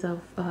this phase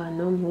of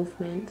no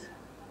movement,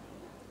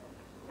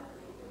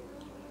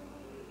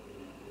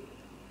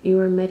 you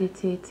were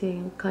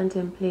meditating,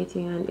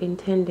 contemplating, and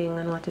intending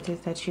on what it is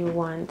that you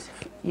want.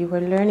 You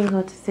were learning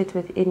how to sit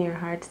within your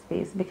heart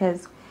space,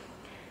 because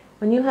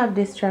when you have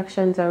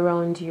distractions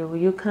around you,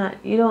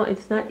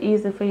 it's not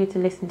easy for you to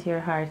listen to your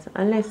heart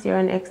unless you're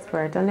an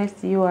expert,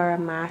 unless you are a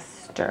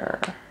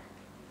master,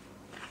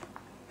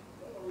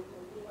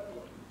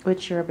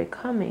 which you're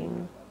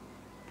becoming.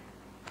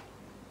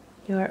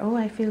 Oh,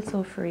 I feel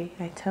so free.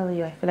 I tell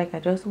you, I feel like I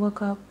just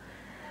woke up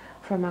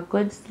from a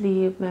good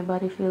sleep. My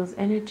body feels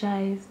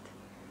energized.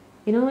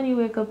 You know when you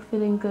wake up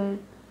feeling good?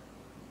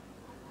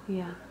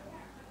 Yeah.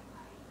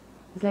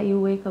 It's like you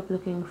wake up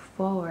looking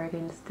forward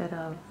instead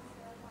of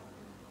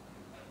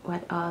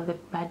what all the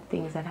bad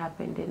things that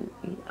happened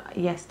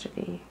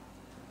yesterday.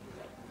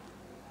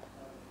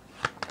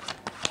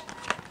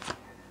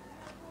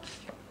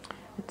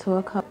 The Two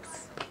of Cups.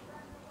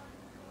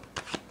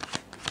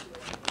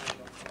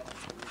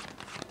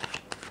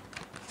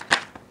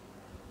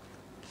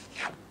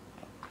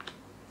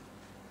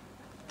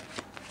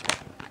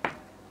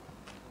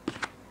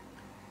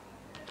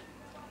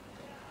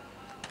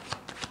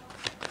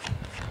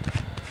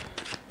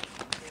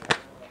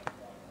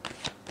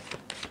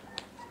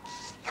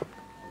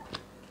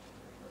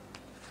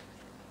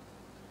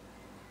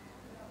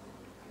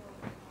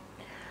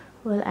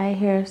 Well, I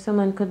hear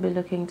someone could be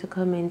looking to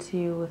come into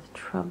you with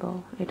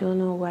trouble. I don't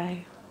know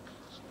why.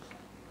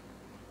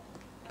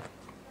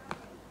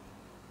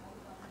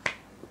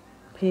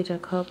 Page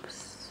of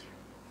Cups,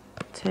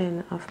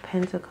 10 of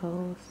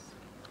Pentacles,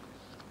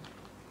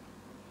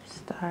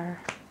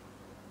 Star,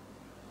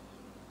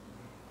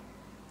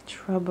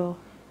 trouble.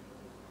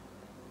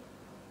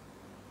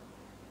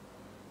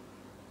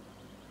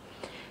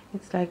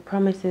 It's like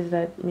promises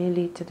that may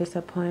lead to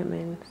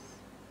disappointments.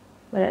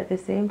 But at the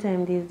same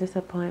time, these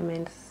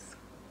disappointments,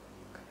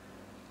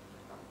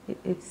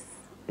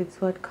 it's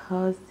what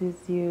causes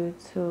you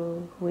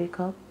to wake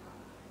up,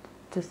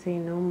 to say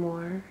no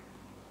more.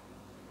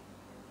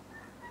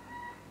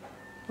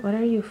 What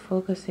are you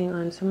focusing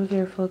on? Some of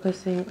you are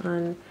focusing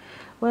on,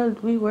 well,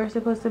 we were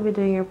supposed to be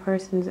doing your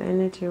person's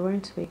energy,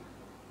 weren't we?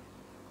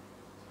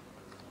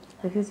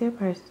 This is your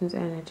person's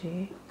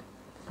energy,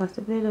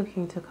 possibly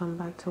looking to come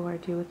back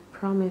toward you with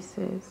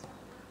promises,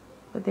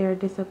 but they're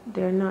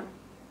not.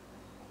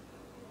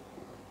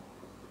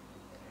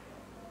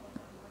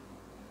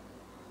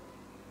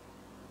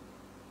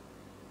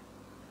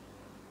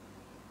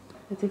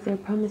 As if they're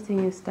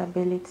promising you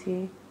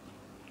stability,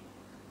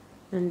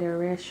 and they're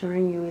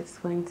reassuring you it's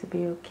going to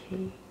be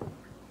okay.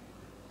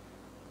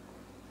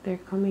 They're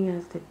coming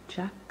as the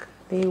Jack.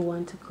 They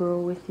want to grow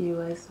with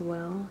you as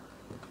well.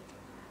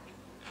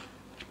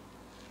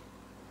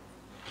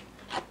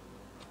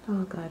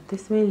 Oh God,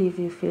 this may leave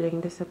you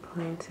feeling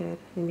disappointed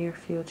in your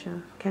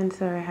future.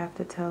 Cancer, I have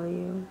to tell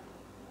you.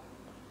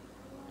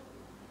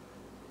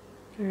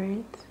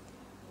 Alright?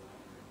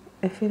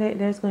 I feel like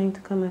there's going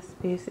to come a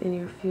space in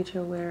your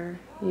future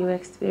where you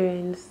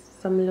experience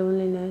some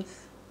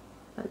loneliness,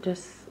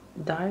 just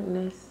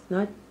darkness,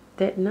 not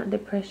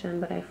depression,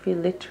 but I feel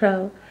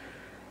literal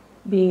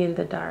being in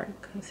the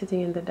dark,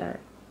 sitting in the dark,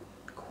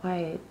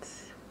 quiet,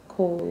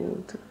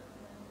 cold.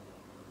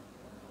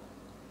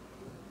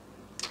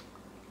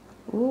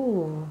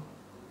 Ooh.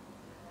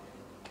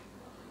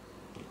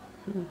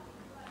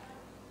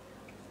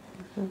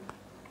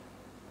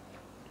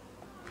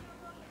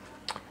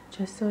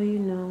 Just so you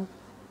know.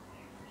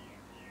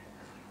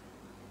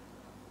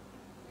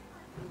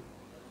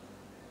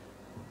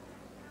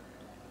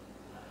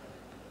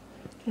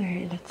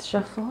 Alright, let's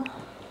shuffle.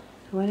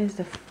 What is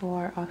the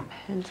Four of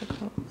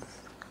Pentacles?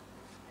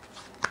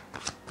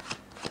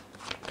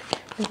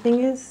 The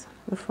thing is,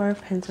 the Four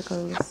of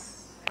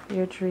Pentacles,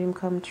 your dream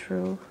come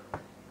true.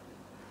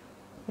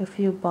 If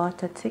you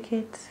bought a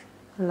ticket,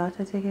 a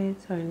lotto ticket,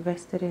 or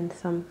invested in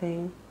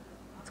something,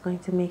 it's going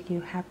to make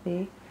you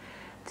happy.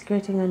 It's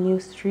creating a new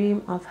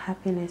stream of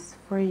happiness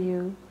for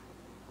you.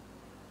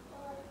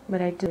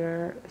 But I do,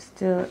 you're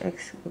still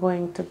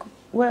going to,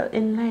 well,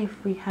 in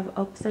life we have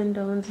ups and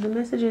downs. The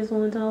messages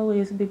won't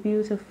always be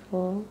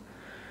beautiful.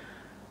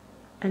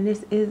 And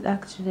this is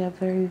actually a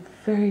very,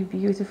 very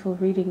beautiful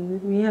reading.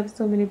 We have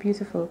so many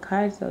beautiful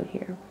cards out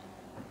here.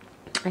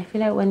 I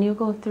feel like when you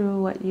go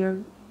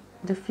through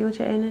the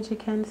future energy,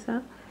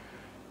 Cancer,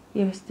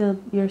 your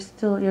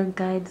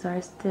guides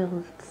are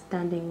still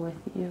standing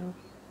with you.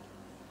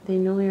 They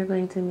know you're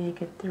going to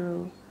make it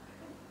through.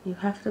 You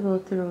have to go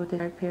through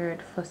this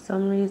period. For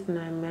some reason,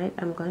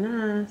 I'm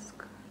gonna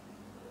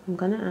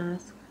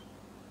ask.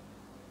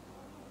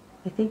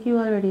 I think you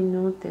already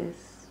know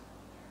this.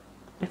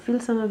 I feel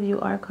some of you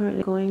are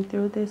currently going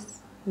through this.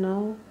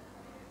 No?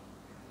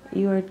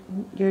 Your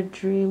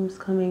dreams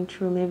coming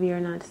true. Maybe you're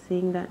not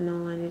seeing that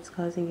now and it's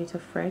causing you to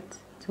fret,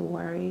 to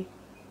worry.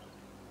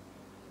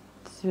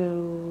 So,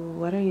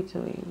 what are you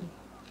doing?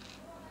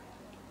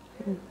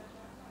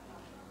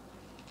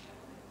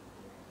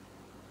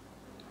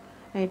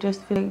 I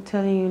just feel like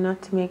telling you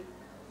not to make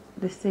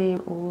the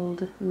same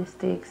old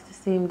mistakes, the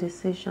same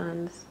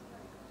decisions.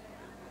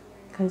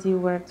 Because you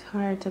worked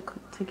hard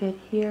to get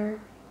here.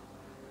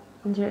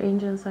 And your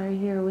angels are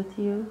here with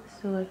you.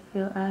 So I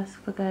feel, ask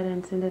for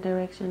guidance in the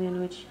direction in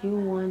which you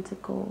want to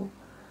go.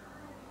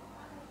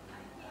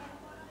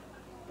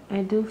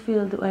 I do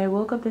feel, I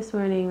woke up this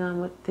morning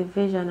with the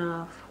vision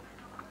of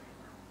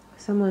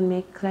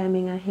someone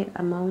climbing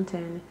a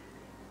mountain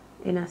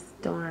in a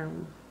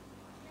storm.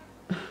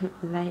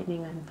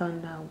 Lightning and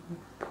thunder,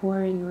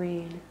 pouring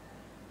rain,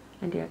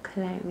 and you're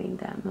climbing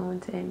that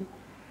mountain,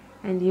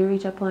 and you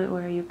reach a point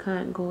where you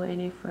can't go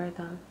any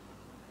further.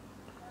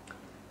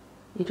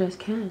 You just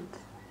can't.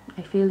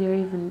 I feel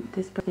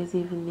this person is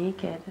even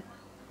naked,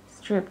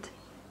 stripped,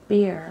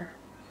 bare,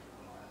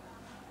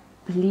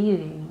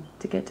 bleeding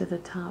to get to the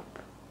top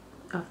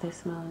of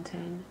this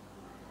mountain.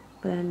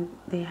 But then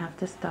they have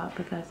to stop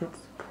because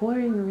it's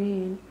pouring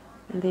rain,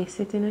 and they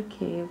sit in a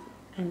cave.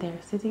 And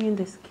they're sitting in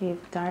this cave,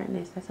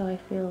 darkness. That's how I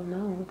feel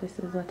now. This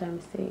is what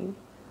I'm saying.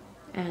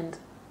 And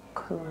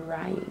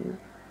crying.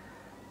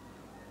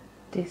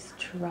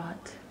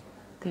 Distraught.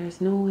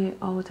 There's no way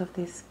out of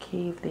this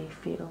cave, they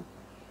feel.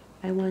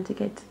 I want to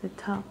get to the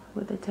top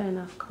with the Ten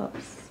of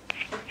Cups.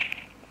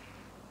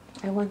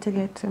 I want to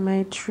get to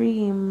my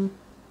dream,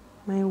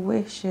 my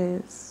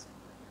wishes.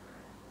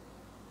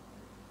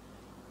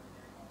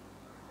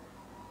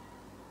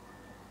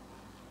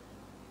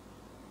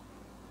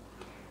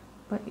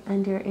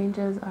 And your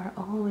angels are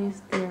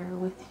always there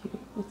with you.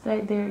 It's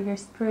like they're your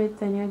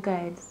spirits and your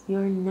guides.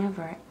 You're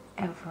never,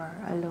 ever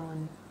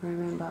alone.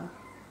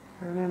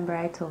 Remember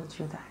I told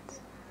you that.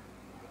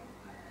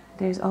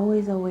 There's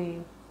always a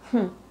way.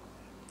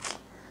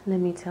 Let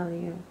me tell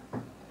you.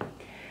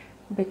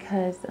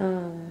 Because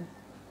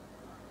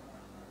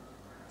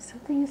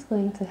something is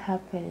going to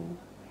happen.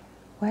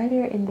 While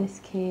you're in this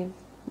cave,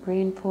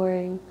 rain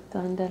pouring,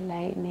 thunder,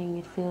 lightning,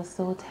 it feels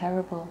so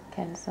terrible,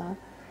 Cancer.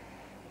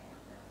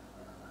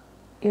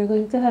 You're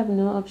going to have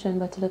no option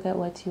but to look at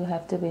what you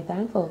have to be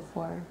thankful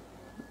for.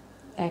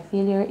 I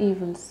feel you're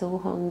even so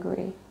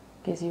hungry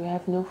because you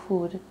have no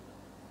food,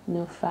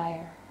 no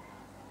fire.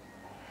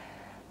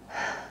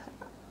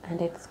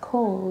 And it's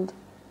cold.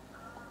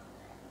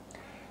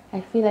 I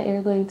feel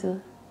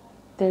that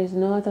there's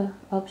no other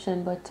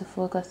option but to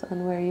focus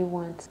on where you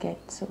want to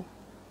get to.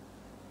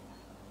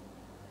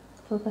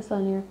 Focus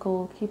on your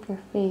goal, keep your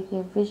faith,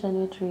 your vision,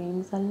 your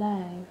dreams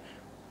alive.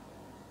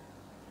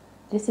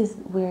 This is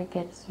where it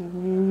gets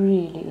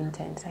really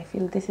intense. I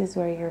feel this is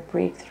where your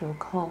breakthrough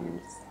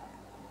comes.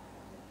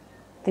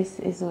 This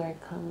is where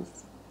it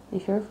comes.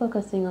 If you're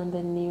focusing on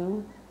the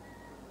new,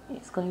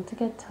 it's going to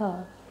get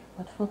tough.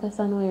 But focus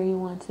on where you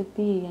want to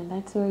be, and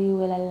that's where you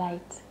will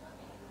alight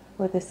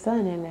with the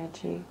sun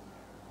energy.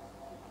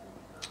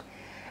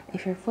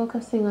 If you're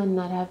focusing on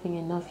not having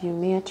enough, you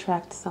may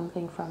attract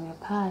something from your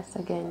past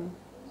again.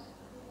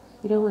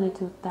 You don't want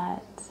to do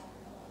that.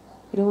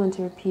 You don't want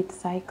to repeat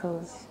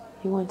cycles.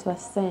 You want to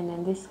ascend,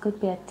 and this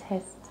could be a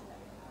test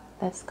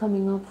that's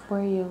coming up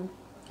for you.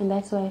 And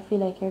that's why I feel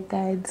like your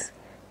guides,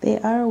 they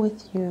are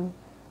with you.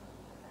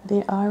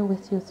 They are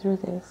with you through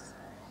this.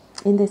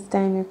 In this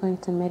time, you're going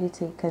to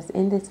meditate, because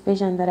in this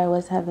vision that I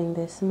was having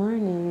this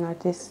morning, or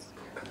this,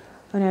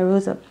 when I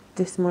rose up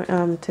this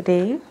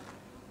today,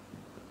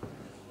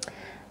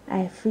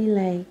 I feel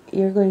like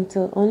you're going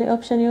to, only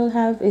option you'll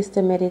have is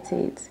to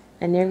meditate.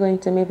 And you're going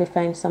to maybe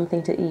find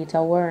something to eat,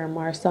 a worm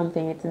or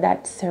something. It's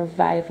that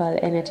survival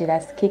energy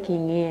that's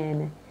kicking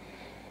in,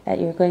 that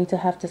you're going to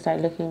have to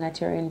start looking at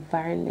your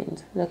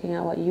environment, looking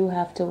at what you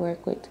have to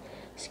work with,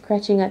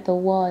 scratching at the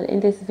wall.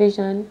 In this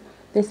vision,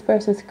 this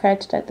person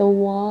scratched at the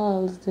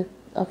walls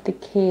of the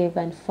cave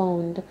and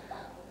found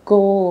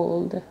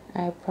gold,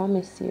 I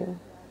promise you,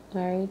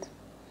 right?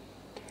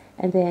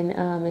 And then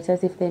it's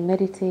as if they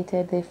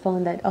meditated, they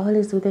found that all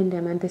is within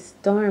them, and the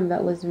storm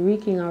that was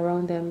wreaking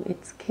around them,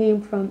 it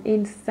came from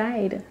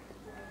inside.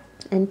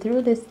 And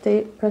through this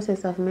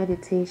process of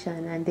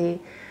meditation, and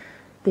they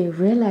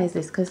realized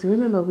this, because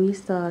remember we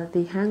saw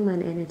the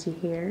hangman energy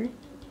here.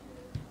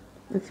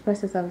 This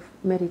process of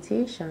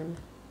meditation,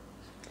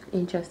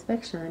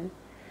 introspection,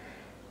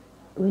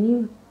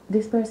 when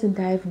this person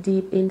dived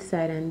deep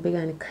inside and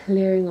began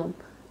clearing up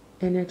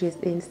energies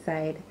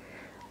inside,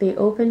 they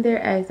opened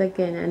their eyes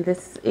again, and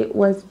it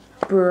was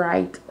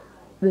bright.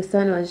 The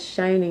sun was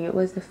shining. It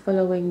was the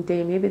following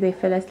day. Maybe they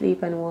fell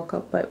asleep and woke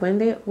up, but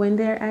when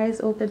their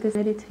eyes opened, this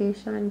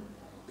meditation,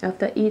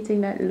 after eating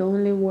that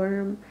lonely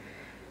worm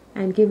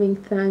and giving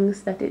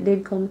thanks that it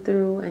did come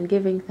through, and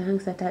giving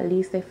thanks that at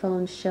least they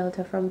found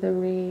shelter from the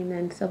rain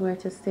and somewhere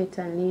to sit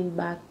and lean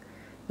back,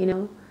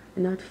 and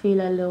not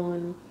feel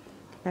alone.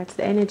 That's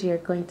the energy you're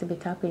going to be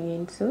tapping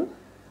into.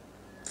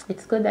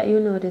 It's good that you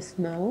know this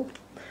now.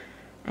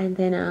 And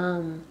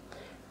then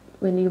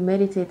when you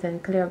meditate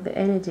and clear up the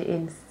energy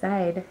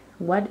inside,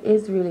 what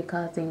is really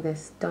causing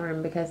this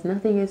storm? Because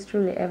nothing is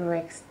truly ever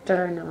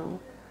external.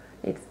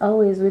 It's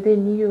always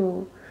within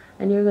you.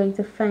 And you're going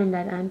to find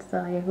that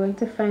answer. You're going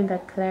to find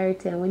that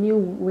clarity. And when you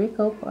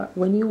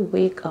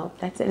wake up,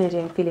 that's the energy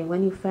I'm feeling.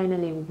 When you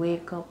finally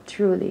wake up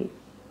truly,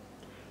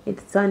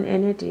 it's sun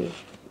energy.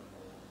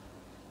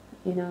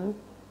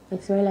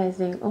 It's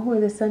realizing, oh,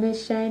 the sun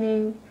is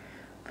shining,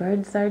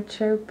 birds are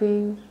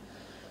chirping.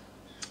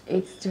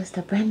 It's just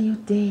a brand new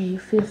day. You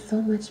feel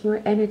so much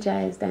more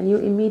energized, and you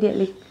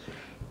immediately,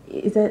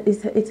 it's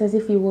as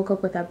if you woke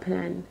up with a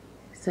plan.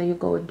 So you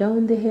go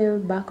down the hill,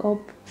 back up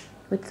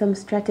with some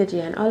strategy,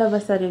 and all of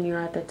a sudden you're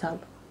at the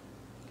top,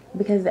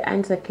 because the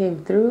answer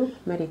came through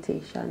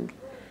meditation.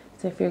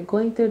 So if you're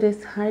going through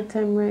this hard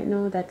time right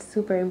now, that's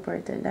super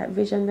important. That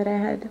vision that I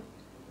had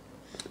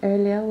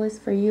earlier was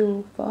for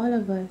you, for all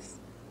of us.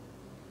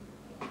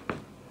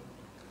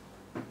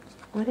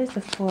 What is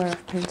the Four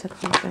of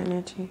Pentacles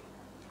energy?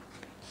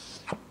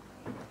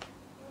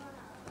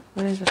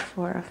 What is the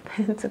Four of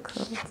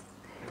Pentacles?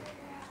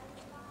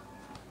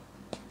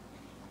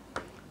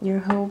 Your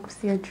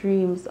hopes, your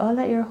dreams, all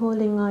that you're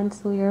holding on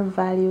to, your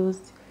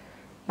values,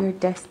 your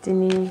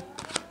destiny,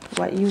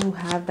 what you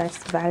have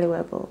that's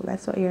valuable.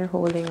 That's what you're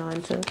holding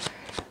on to.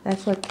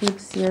 That's what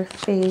keeps your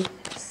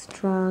faith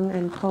strong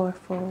and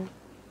powerful.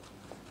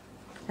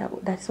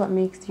 That's what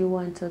makes you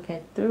want to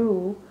get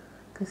through,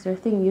 because there are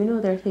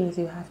things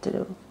you have to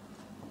do.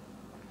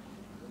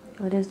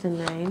 What is the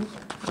Nine?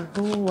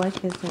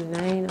 What is the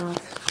Nine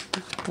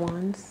of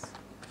Wands?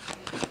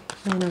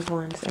 Nine of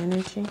Wands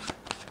energy.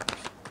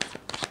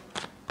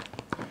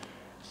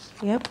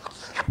 Yep.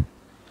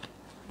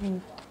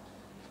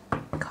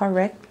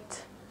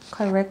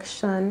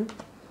 Correction.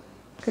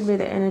 Could be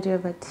the energy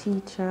of a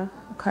teacher,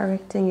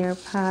 correcting your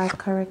path,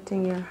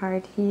 correcting your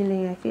heart,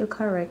 healing. I feel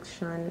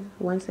correction.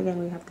 Once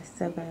again, we have the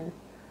 7.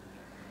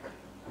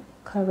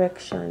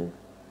 Correction.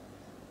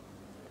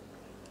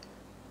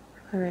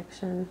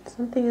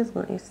 Something is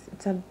going.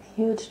 It's a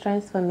huge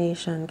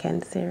transformation,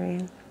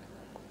 Cancerian.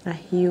 A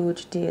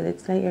huge deal.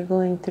 It's like you're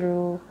going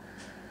through.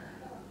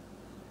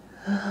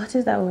 What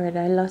is that word?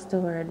 I lost the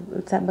word.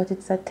 But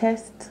it's a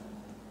test,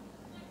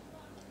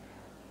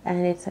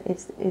 and it's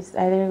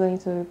either going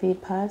to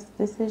repeat past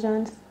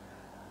decisions,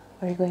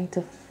 or you're going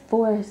to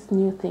force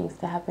new things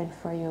to happen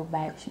for you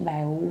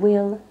by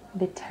will,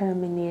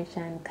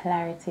 determination,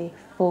 clarity,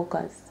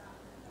 focus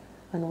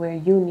on where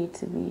you need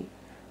to be.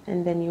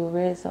 And then you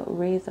raise up,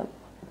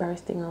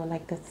 bursting out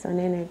like the sun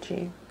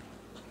energy.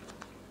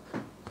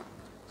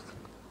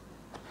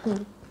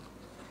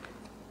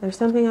 There's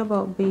something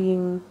about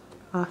being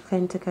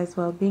authentic as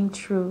well, being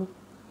true.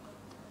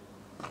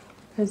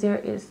 Because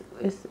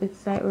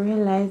it's like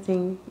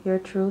realizing your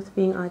truth,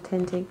 being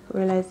authentic,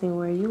 realizing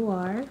where you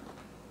are.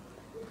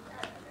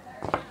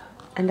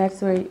 And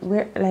that's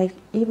where like,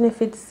 even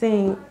if it's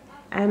saying,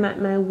 I'm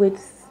at my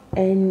wit's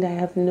end, I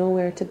have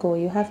nowhere to go,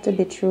 you have to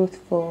be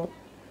truthful.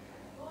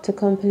 To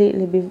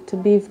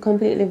be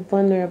completely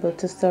vulnerable,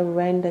 to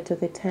surrender to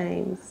the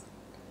times,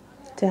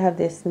 to have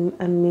this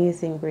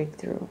amazing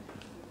breakthrough.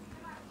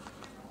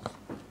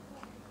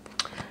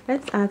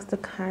 Let's ask the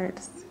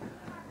cards,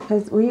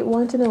 because we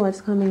want to know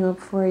what's coming up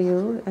for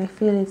you. I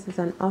feel this is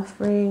an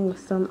offering,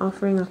 some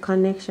offering a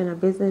connection, a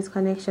business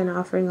connection,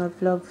 offering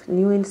of love,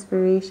 new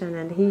inspiration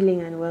and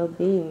healing and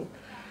well-being.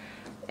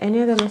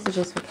 Any other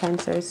messages for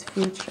Cancer's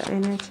future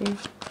energy?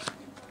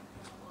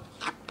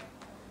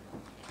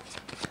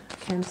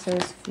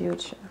 Cancer's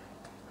future.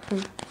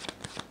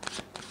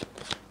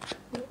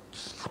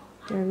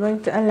 You're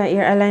going to align,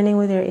 you're aligning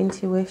with your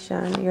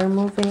intuition. You're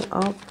moving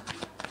up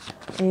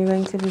and you're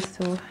going to be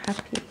so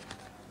happy.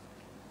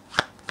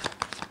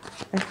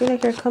 I feel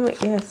like you're coming,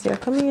 yes, you're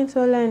coming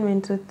into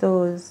alignment with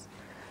those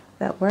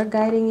that were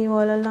guiding you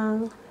all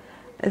along.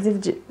 As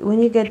if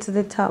when you get to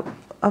the top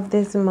of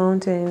this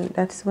mountain,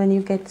 that's when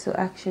you get to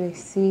actually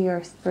see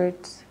your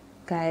spirit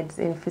guides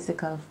in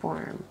physical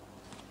form.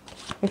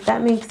 If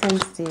that makes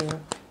sense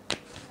to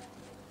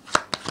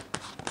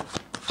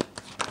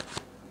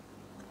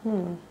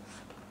you.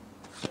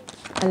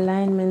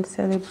 Alignment,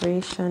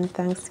 celebration,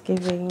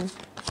 thanksgiving,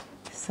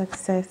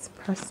 success,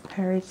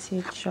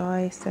 prosperity,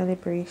 joy,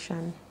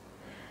 celebration.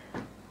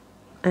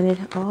 And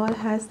it all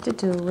has to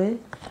do with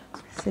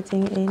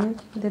sitting in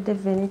the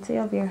divinity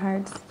of your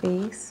heart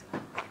space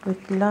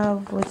with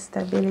love, with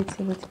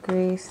stability, with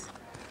grace,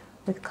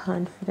 with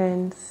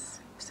confidence,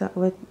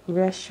 with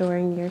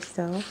reassuring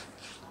yourself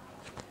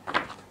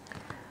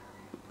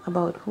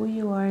about who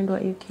you are and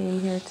what you came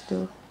here to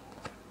do.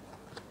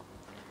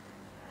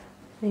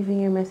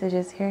 Leaving your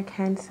messages here,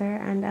 Cancer,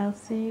 and I'll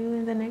see you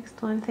in the next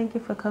one. Thank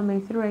you for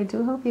coming through. I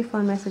do hope you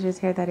found messages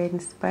here that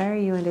inspire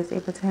you and is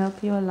able to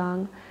help you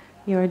along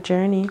your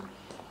journey.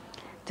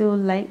 Do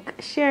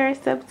like, share,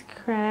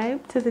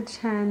 subscribe to the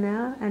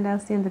channel, and I'll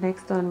see you in the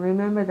next one.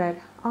 Remember that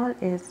all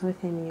is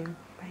within you.